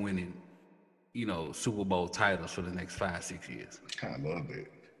quarterbacks winning Super Bowl titles for the next 5, 6 years. I love that.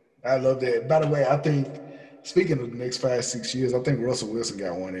 I love that. By the way, I think speaking of the next 5, 6 years, I think Russell Wilson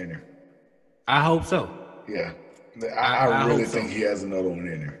got one in there. I hope so. Yeah, I I really hope so. think he has another one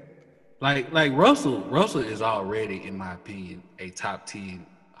in there. Like Russell is already, in my opinion, a top 10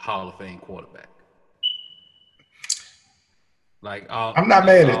 Hall of Fame quarterback. I'm not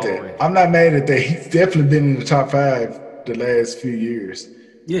mad at that. Already. I'm not mad at that. He's definitely been in the top five the last few years.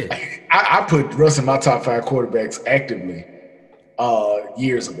 Yeah. I put Russ in my top five quarterbacks actively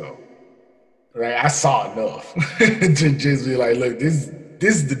years ago. Right, I saw enough to just be like, look, this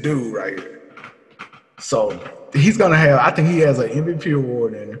is the dude right here. So he's gonna have. I think he has an MVP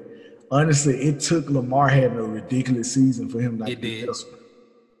award in him. Honestly, it took Lamar having a ridiculous season for him not to It get did. this one.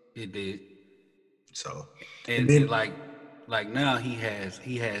 It did. So And then, like now he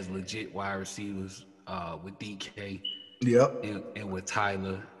has legit wide receivers with DK yep, and with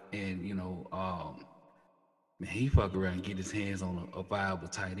Tyler, and man, he fuck around and get his hands on a viable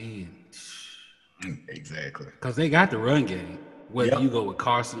tight end. exactly. Because they got the run game, whether Yep. you go with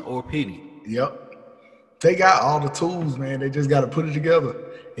Carson or Penny. Yep. They got all the tools, man. They just got to put it together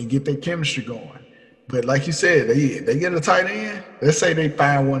and get their chemistry going. But like you said, they get a tight end. Let's say they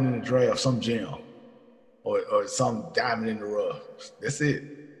find one in the draft, some gem or some diamond in the rough. That's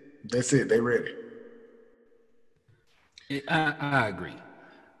it. That's it. They ready. I agree.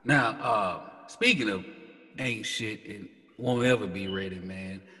 Now, speaking of ain't shit and won't ever be ready,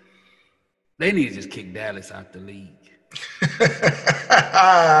 man, they need to just kick Dallas out the league.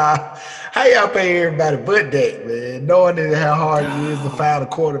 How y'all pay everybody but that, man? Knowing that how hard it is to find a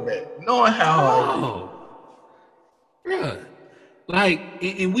quarterback. Knowing how hard it is. Bruh. Like,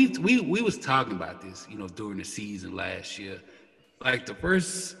 and we was talking about this, during the season last year. Like the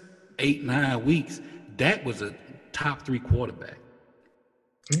first 8, 9 weeks, Dak was a top 3 quarterback.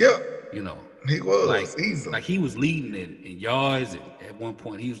 Yep. He was like easily. Like he was leading in yards, and at one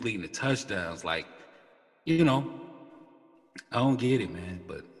point he was leading in touchdowns. Like, I don't get it, man,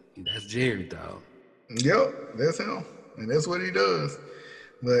 but that's Jerry, dog. Yep, that's him, and that's what he does.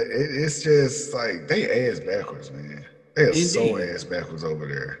 But it's just like they ass backwards, man. They are so ass backwards over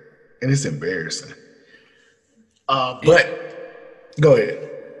there, and it's embarrassing. But go ahead.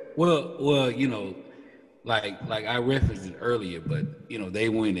 Well, like I referenced it earlier, but they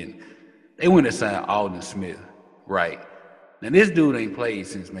went and signed Alden Smith, right? Now this dude ain't played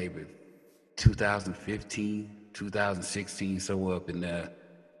since maybe 2015, 2016, somewhere up in there,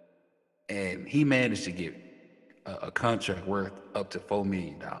 and he managed to get a contract worth up to $4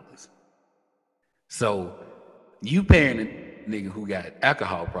 million. So you pairing a nigga who got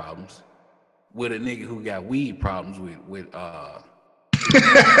alcohol problems with a nigga who got weed problems with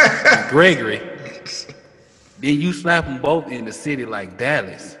Gregory, then you slap them both in the city like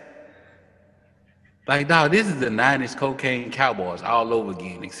Dallas. Like, dog, this is the 90s cocaine Cowboys all over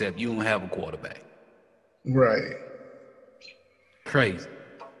again, except you don't have a quarterback. Right. Crazy.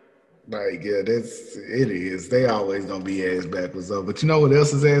 Like, yeah, it is. They always gonna be ass backwards though. But you know what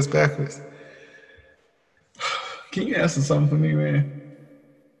else is ass backwards? Can you answer something for me, man?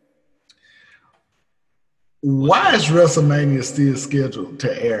 Why is WrestleMania still scheduled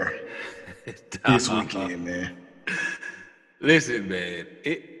to air this weekend, man? Listen, man.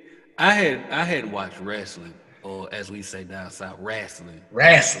 I had watched wrestling, or as we say down south, wrestling.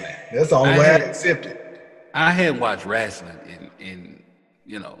 Wrestling. That's the only way I accept it. I hadn't watched wrestling in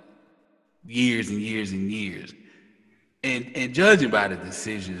years and years and years. And judging by the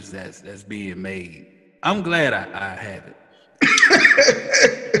decisions that's being made, I'm glad I haven't.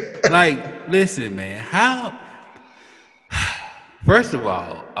 Like, listen, man, how first of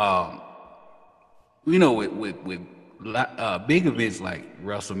all, with big events like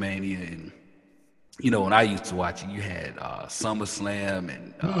WrestleMania and when I used to watch it, you had SummerSlam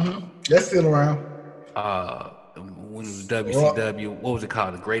and that's still around. When it was WCW, what was it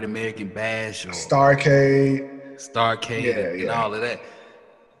called? The Great American Bash or Starcade, and all of that.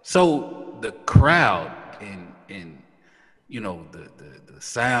 So the crowd and the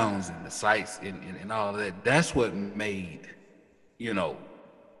sounds and the sights and all of that, that's what made the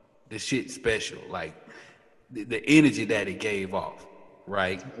shit special. Like the energy that it gave off,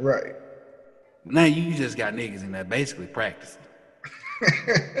 right? Right. Now you just got niggas in there basically practicing.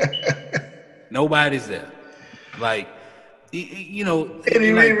 Nobody's there. Like, it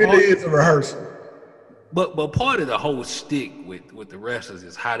really is a rehearsal. But part of the whole shtick with the wrestlers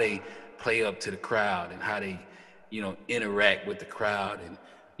is how they play up to the crowd and how they, interact with the crowd, and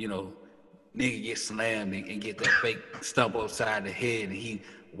nigga get slammed and get that fake stump upside the head, and he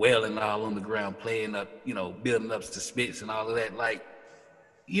wailing all on the ground, playing up, building up the spits and all of that. Like,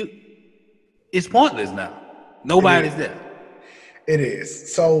 It's pointless now. Nobody's there. It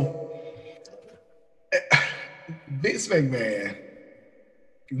is. So Vince McMahon,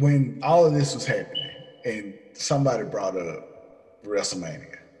 when all of this was happening, and somebody brought up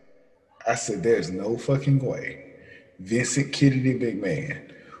WrestleMania, I said, "There's no fucking way Vincent Kennedy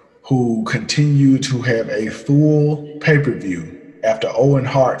McMahon, who continued to have a full pay per view after Owen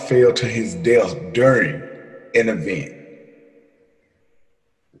Hart fell to his death during an event,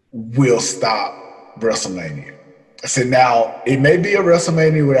 will stop WrestleMania." I said, now, it may be a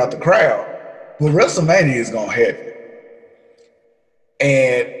WrestleMania without the crowd, but WrestleMania is going to happen.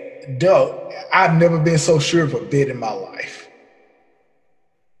 And, Doug, I've never been so sure of a bet in my life.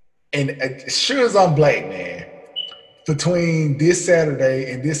 And as sure as I'm black, man, between this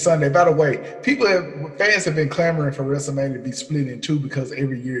Saturday and this Sunday, by the way, fans have been clamoring for WrestleMania to be split in two because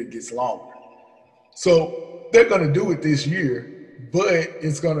every year it gets longer. So they're going to do it this year, but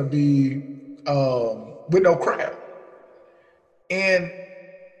it's going to be with no crowd. And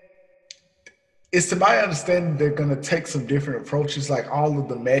it's to my understanding they're going to take some different approaches. Like all of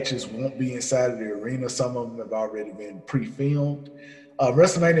the matches won't be inside of the arena. Some of them have already been pre-filmed.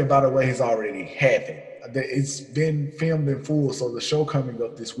 WrestleMania, by the way, has already happened. It's been filmed in full, so the show coming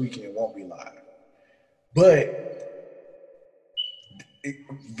up this weekend won't be live. But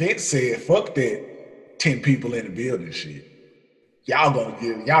Vince said, "Fuck that 10 people in the building shit. Y'all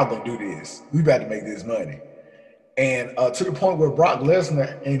gonna do this. We about to make this money." And to the point where Brock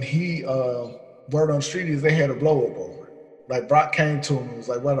Lesnar and he, word on the street is they had a blow up over it. Like Brock came to him and was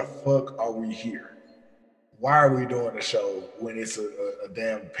like, "Why the fuck are we here? Why are we doing the show when it's a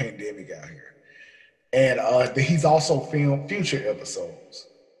damn pandemic out here?" And he's also filmed future episodes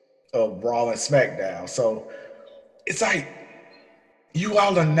of Raw and SmackDown. So it's like, you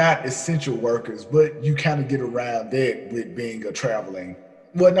all are not essential workers, but you kind of get around that with being a traveling.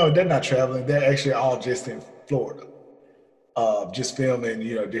 Well, no, they're not traveling. They're actually all just in Florida, just filming,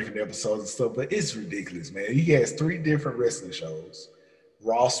 different episodes and stuff. But it's ridiculous, man. He has 3 different wrestling shows: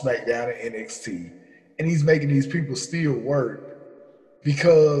 Raw, SmackDown, and NXT, and he's making these people still work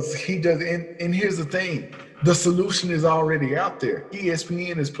because he does. And here's the thing: the solution is already out there.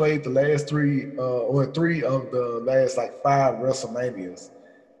 ESPN has played the last 3 or 3 of the last like 5 WrestleManias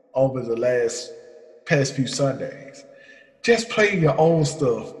over the past few Sundays. Just play your old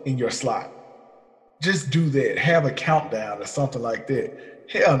stuff in your slot. Just do that. Have a countdown or something like that.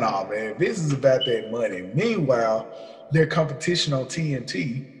 Hell no, man. This is about that money. Meanwhile, their competition on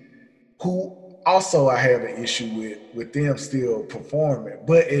TNT, who also I have an issue with them still performing,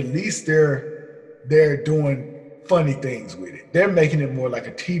 but at least they're doing funny things with it. They're making it more like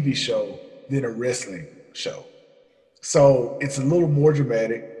a TV show than a wrestling show. So it's a little more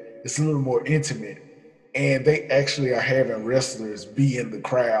dramatic. It's a little more intimate. And they actually are having wrestlers be in the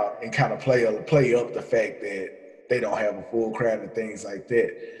crowd and kind of play up the fact that they don't have a full crowd and things like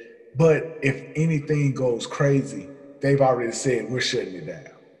that. But if anything goes crazy, they've already said, "We're shutting it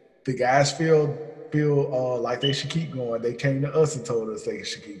down." The guys feel like they should keep going. They came to us and told us they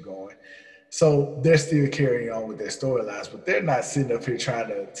should keep going. So they're still carrying on with their storylines, but they're not sitting up here trying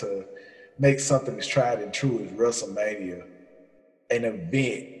to make something as tried and true as WrestleMania an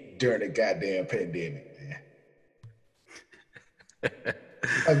event during a goddamn pandemic.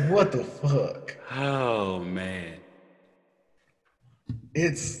 Like, what the fuck? Oh man.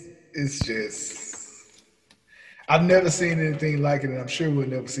 It's just, I've never seen anything like it, and I'm sure we'll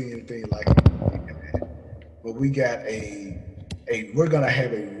never see anything like it. But we got we're gonna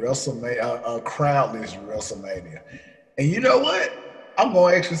have a WrestleMania, a crowdless WrestleMania. And you know what? I'm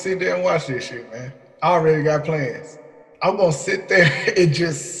gonna actually sit there and watch this shit, man. I already got plans. I'm gonna sit there and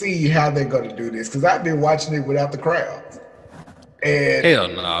just see how they're gonna do this, because I've been watching it without the crowds. And hell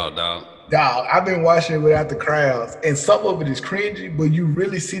no, dog. Dog, I've been watching it without the crowds, and some of it is cringy, but you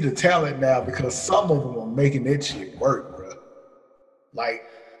really see the talent now because some of them are making that shit work, bro. Like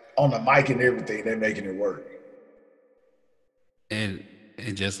on the mic and everything, they're making it work. And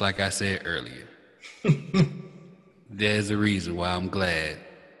just like I said earlier, there's a reason why I'm glad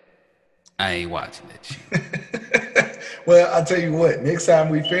I ain't watching that shit. Well, I'll tell you what, next time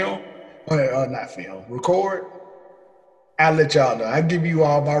we record, I'll let y'all know. I'll give you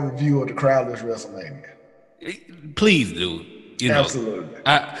all my review of the crowdless WrestleMania. Please do. Absolutely.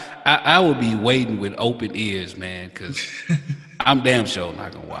 I will be waiting with open ears, man, because I'm damn sure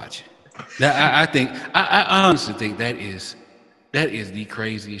not gonna watch it. I honestly think that is the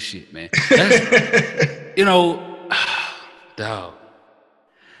craziest shit, man. Dog.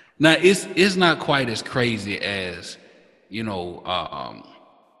 Now it's not quite as crazy as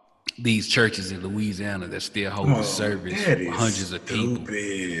these churches in Louisiana that still hold the Oh, service that for is hundreds of people.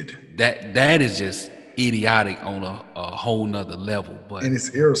 stupid. That is just idiotic on a whole nother level. But And it's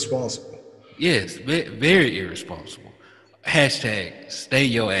irresponsible. yes, very irresponsible. Hashtag stay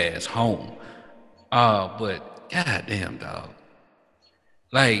your ass home. But goddamn dog.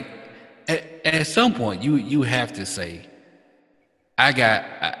 Like at some point you have to say, I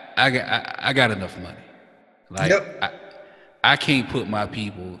got enough money. Like Yep. I can't put my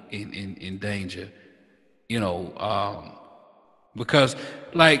people in danger, you know, because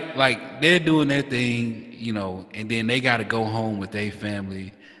like they're doing their thing, you know, and then they got to go home with their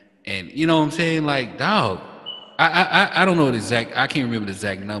family, and you know what I'm saying, like dog. I don't know the exact. I can't remember the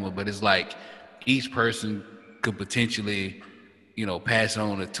exact number, but it's like each person could potentially, you know, pass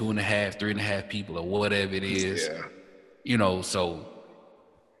on to 2.5, 3.5 people or whatever it is, Yeah. you know. So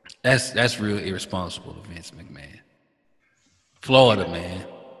that's real irresponsible of Vince McMahon. Florida, man.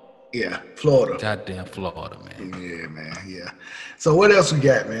 Yeah. Florida. Goddamn Florida, man. Yeah, man. Yeah. So what else we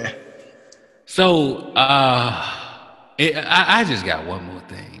got, man? So I just got one more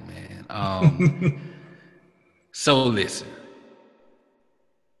thing, man. So listen,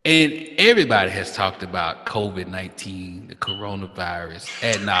 and everybody has talked about COVID-19, the coronavirus,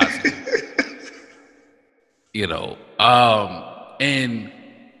 ad nauseum. You know, and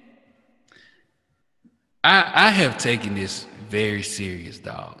I have taken this very serious,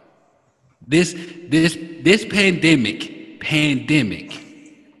 dog. This pandemic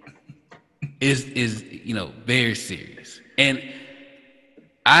is you know very serious, and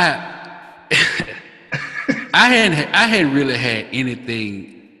I I hadn't really had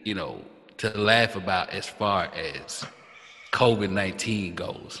anything, you know, to laugh about as far as COVID-19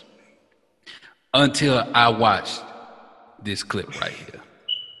 goes until I watched this clip right here.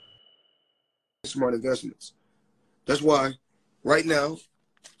 Smart investments. That's why right now,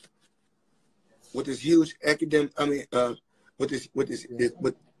 with this huge academic, with this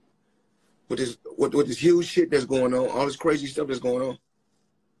huge shit that's going on, all this crazy stuff that's going on,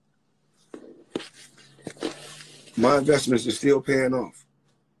 my investments are still paying off.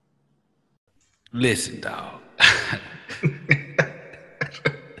 Listen, dog.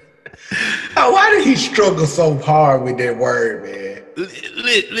 Oh, why did he struggle so hard with that word, man?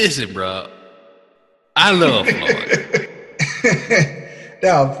 Listen, bro. I love Floyd.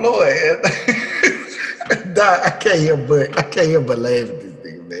 Now, Floyd, I can't help but laugh at this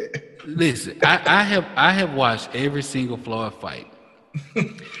thing, man. Listen, I have watched every single Floyd fight,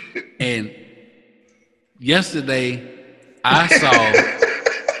 and yesterday I saw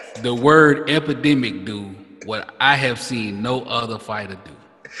the word epidemic do what I have seen no other fighter do.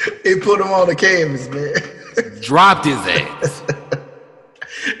 He put him on the canvas, man. Dropped his ass.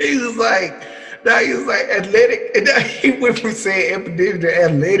 He was like athletic, and now he went from saying epidemic to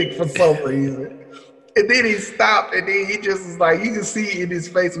athletic for some reason. And then he stopped, and then he just was like, you can see it in his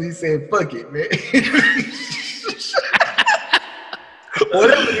face when he said, fuck it, man.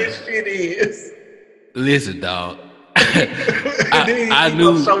 Whatever this shit is. Listen, dog. I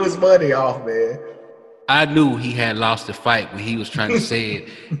knew gonna show his money off, man. I knew he had lost the fight when he was trying to say it,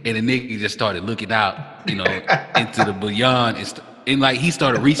 and the nigga just started looking out, you know, into the beyond, and like he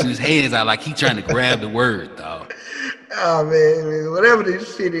started reaching his hands out like he trying to grab the word, dog. Oh man, whatever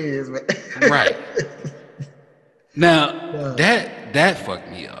this shit is, man. Right. Now that fucked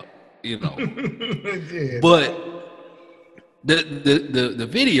me up, you know. Yeah. But the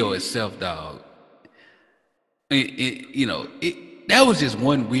video itself, dog, you know, that was just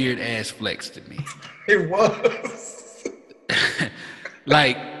one weird ass flex to me. It was.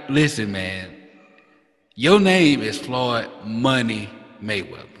 Like, listen, man. Your name is Floyd Money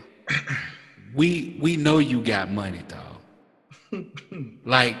Mayweather. We know you got money, dog.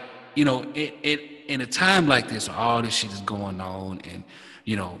 Like, you know, in a time like this, all this shit is going on, and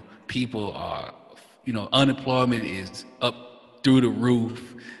you know, people are, you know, unemployment is up through the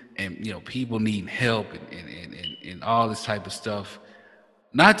roof, and you know, people need help and all this type of stuff.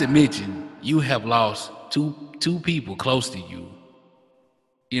 Not to mention, you have lost two people close to you,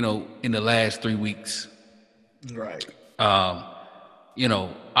 you know, in the last 3 weeks. Right. You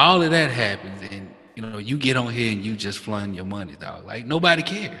know, all of that happens, and you know, you get on here and you just flying your money, dog. Like nobody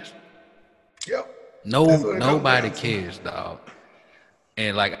cares. Yep. Nobody cares, dog.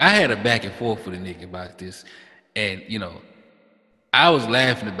 And like I had a back and forth with a nigga about this, and you know, I was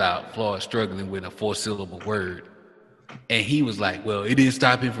laughing about Floyd struggling with a 4-syllable word. And he was like, well, it didn't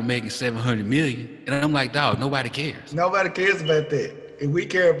stop him from making $700 million. And I'm like, dog, nobody cares. Nobody cares about that. And we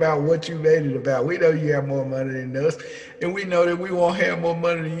care about what you made it about. We know you have more money than us. And we know that we won't have more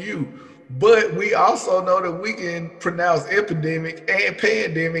money than you. But we also know that we can pronounce epidemic and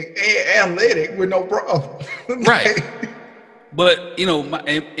pandemic and athletic with no problem. Right. But you know,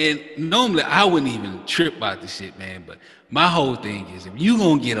 and normally I wouldn't even trip about this shit, man. But my whole thing is, if you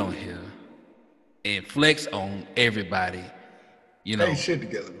gonna get on here and flex on everybody, you Ain't know, shit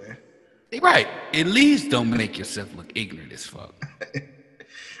together, man. right? At least don't make yourself look ignorant as fuck.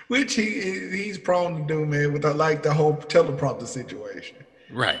 Which he's prone to do, man, with like the whole teleprompter situation.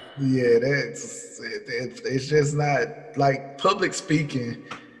 Right. Yeah, it's just not like public speaking.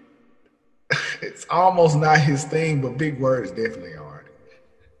 It's almost not his thing, but big words definitely aren't.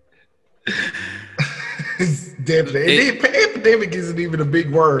 It's definitely. And then epidemic isn't even a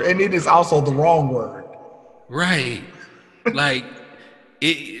big word, and it is also the wrong word. Right. Like,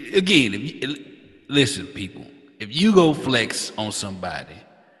 again, listen, people, if you go flex on somebody,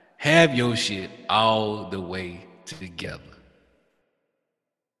 have your shit all the way together.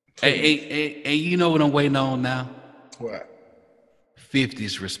 And you know what I'm waiting on now? What?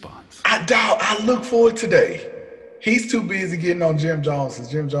 50's response. I look forward today. He's too busy getting on Jim Jones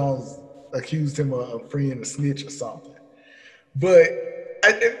because Jim Jones accused him of freeing a snitch or something. But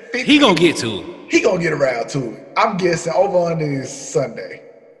 50, he gonna get to it. He gonna get around to it. I'm guessing over under is Sunday.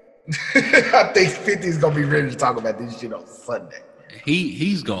 I think 50 is gonna be ready to talk about this shit on Sunday.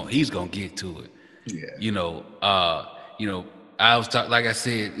 He's gonna get to it. Yeah. You know, I was talking, like I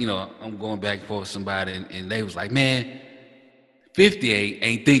said, you know, I'm going back and forth with somebody, and they was like, man, 58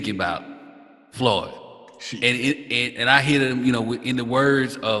 ain't thinking about Floyd. And I hear them, you know, in the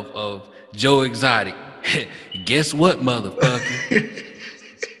words of Joe Exotic, guess what, motherfucker?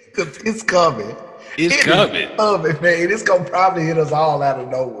 Because it's coming. It's coming. Man. It's gonna probably hit us all out of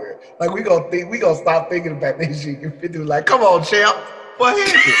nowhere. Like we gonna stop thinking about this shit. And 50 was like, come on, champ. What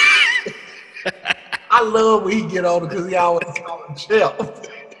happened? I love when he get older because he always call him champ.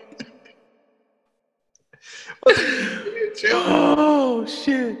 Oh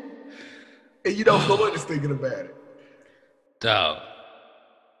shit. And you know Floyd is thinking about it. Dog.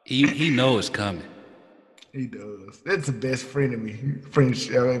 He knows it's coming. He does. That's the best frenemy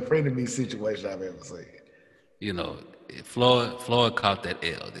situation I've ever seen. You know, Floyd caught that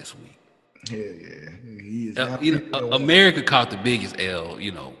L this week. Hell yeah. He is America caught the biggest L,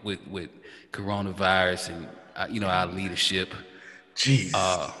 you know, with coronavirus and you know, our leadership. Jeez.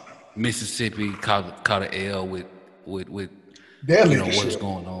 Mississippi caught an L with their you know leadership. what's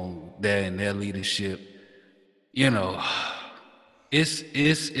going on there in their leadership. You know,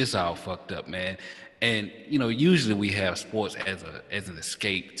 it's all fucked up, man. And you know, usually we have sports as an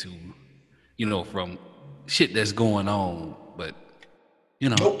escape to, you know, from shit that's going on. But you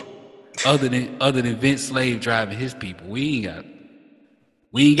know, nope. other than Vince Slave driving his people, we ain't got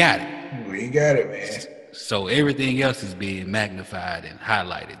it. We ain't got it, man. So everything else is being magnified and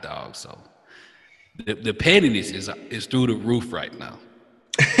highlighted, dog. So the pettiness is through the roof right now.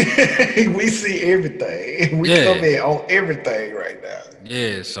 We see everything. We come in on everything right now.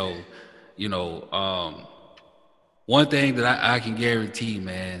 Yeah, so you know, one thing that I can guarantee,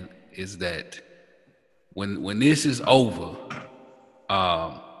 man, is that when this is over,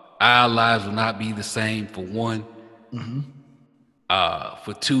 our lives will not be the same, for one. Mm-hmm.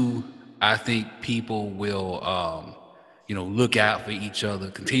 For two, I think people will, you know, look out for each other,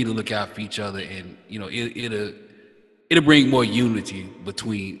 continue to look out for each other, and you know, it'll bring more unity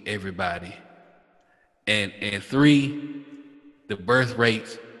between everybody. And three, the birth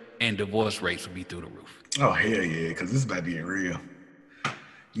rates and divorce rates will be through the roof. Oh hell yeah, because this is about to get real.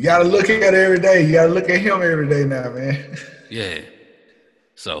 You gotta look at it every day. You gotta look at him every day now, man. Yeah.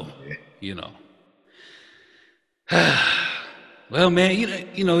 So, you know. Well, man,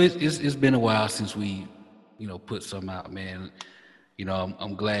 you know, it's been a while since we, you know, put something out, man. You know,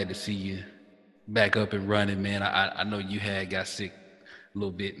 I'm glad to see you back up and running, man. I know you got sick a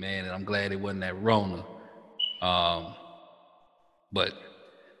little bit, man, and I'm glad it wasn't that Rona. But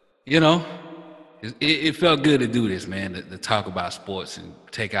you know, it felt good to do this, man, to talk about sports and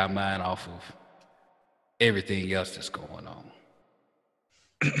take our mind off of everything else that's going on.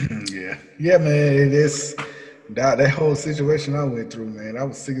 Yeah, man. It is that whole situation I went through, man. I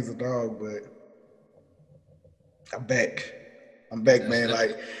was sick as a dog, but I'm back, man.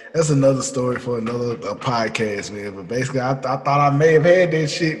 Like that's another story for another podcast, man. But basically, I thought I may have had that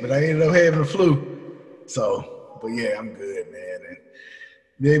shit, but I ended up having the flu. So, but yeah, I'm good, man. And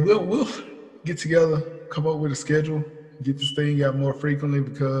yeah, we'll get together, come up with a schedule, get this thing out more frequently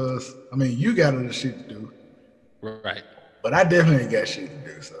because I mean you got other shit to do, right? But I definitely ain't got shit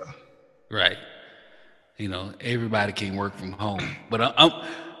to do, so right. You know, everybody can work from home, but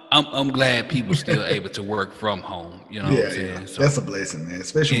I'm glad people still able to work from home. You know what I'm Yeah, yeah, saying? So that's a blessing, man.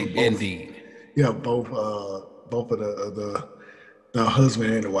 Especially when both, indeed, both of the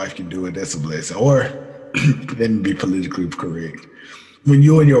husband and the wife can do it. That's a blessing. Or let me be politically correct. When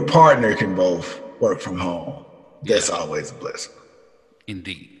you and your partner can both work from home, yeah, that's always a blessing.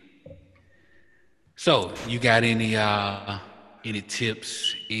 indeed. So you got any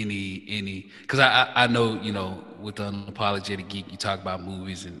tips, any because I know, with the unapologetic geek you talk about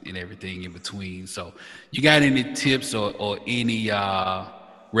movies and everything in between. So you got any tips or any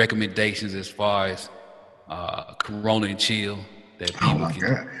recommendations as far as Corona and Chill that Oh people my can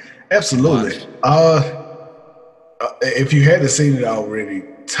god, absolutely. watch? If you hadn't seen it already,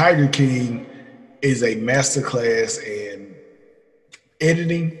 Tiger King is a masterclass in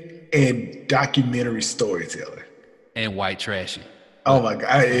editing and documentary storytelling. And white trashing. Oh But my god,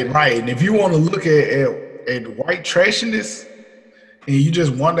 go ahead. right. And if you want to look at white trashiness and you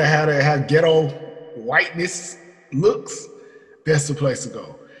just wonder how ghetto whiteness looks, that's the place to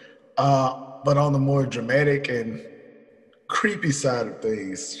go. But on the more dramatic and creepy side of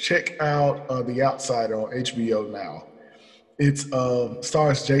things, check out The Outsider on HBO now. It's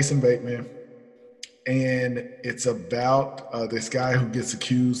stars Jason Bateman, and it's about this guy who gets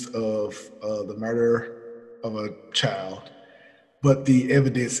accused of the murder of a child, but the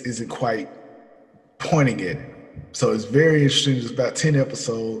evidence isn't quite pointing at it. So it's very interesting. It's about 10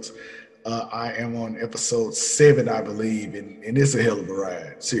 episodes. I am on episode 7, I believe, and it's a hell of a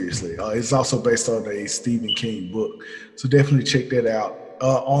ride, seriously. It's also based on a Stephen King book. So definitely check that out.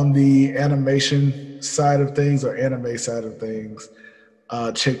 On the animation side of things or anime side of things,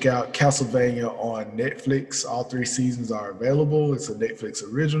 check out Castlevania on Netflix. All 3 seasons are available. It's a Netflix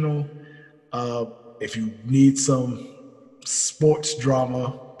original. Uh, if you need some sports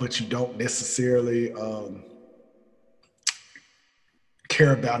drama, but you don't necessarily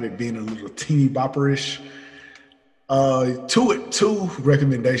care about it being a little teeny bopperish. Two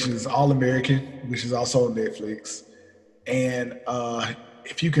recommendations: All American, which is also on Netflix, and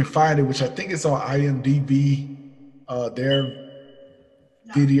if you can find it, which I think it's on IMDb, their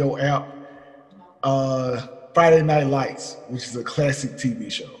video app, Friday Night Lights, which is a classic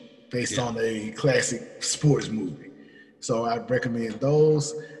TV show based Yeah. on a classic sports movie. So I recommend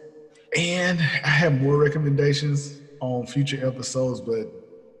those. And I have more recommendations on future episodes, but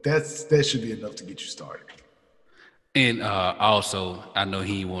that should be enough to get you started. And also, I know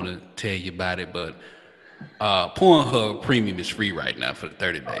he want to tell you about it, but Pornhub Premium is free right now for the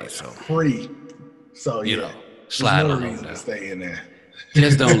 30 days. It's So, free. So you yeah, know, there's slide more on over reason to there. stay in there.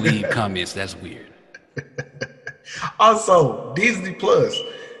 Just don't leave comments. That's weird. Also, Disney Plus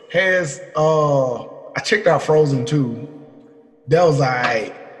has I checked out Frozen 2. That was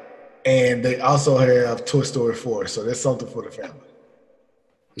alright. And they also have Toy Story 4, so that's something for the family.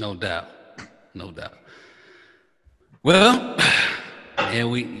 No doubt. No doubt. Well, man,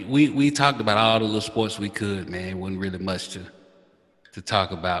 we talked about all the little sports we could, man. Wasn't really much to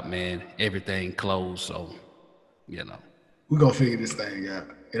talk about, man. Everything closed, so you know. We're gonna figure this thing out.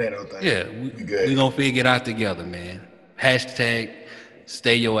 It ain't no thing. Yeah, We we good. gonna figure it out together, man. Hashtag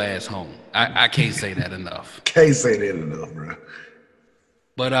stay your ass home. I can't say that enough. Can't say that enough, bro.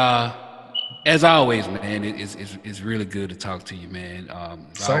 But as always, man, it's really good to talk to you, man.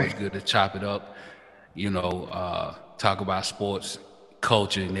 It's always Same. good to chop it up, talk about sports,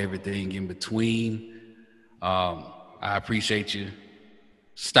 culture, and everything in between. I appreciate you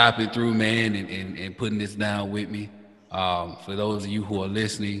stopping through, man, and putting this down with me. For those of you who are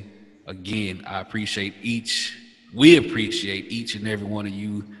listening, again, we appreciate each and every one of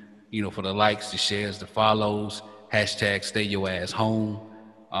you, for the likes, the shares, the follows, hashtag stay your ass home.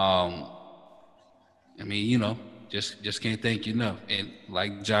 Um, I mean, just can't thank you enough. And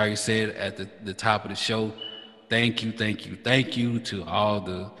like Jari said at the top of the show, thank you to all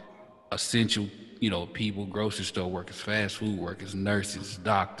the essential, people, grocery store workers, fast food workers, nurses,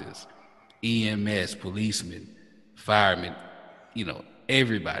 doctors, EMS, policemen, firemen,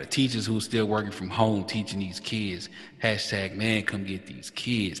 everybody, teachers who are still working from home, teaching these kids. Hashtag, man, come get these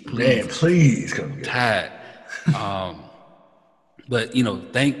kids, Man, please. please come I'm get it. tired. But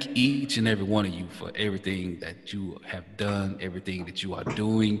thank each and every one of you for everything that you have done, everything that you are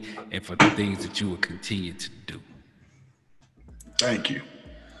doing, and for the things that you will continue to do. Thank you.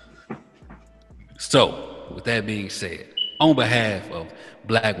 So, with that being said, on behalf of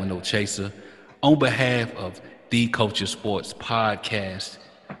Black with No Chaser, on behalf of The Culture Sports Podcast,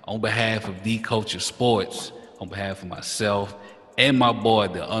 on behalf of The Culture Sports, on behalf of myself and my boy,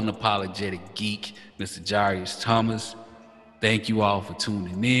 the unapologetic geek, Mr. Jarius Thomas, thank you all for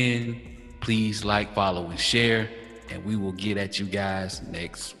tuning in. Please like, follow, and share. and we will get at you guys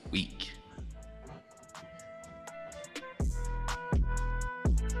next week.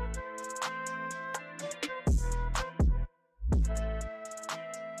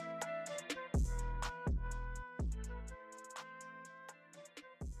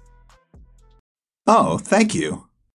 Oh, thank you.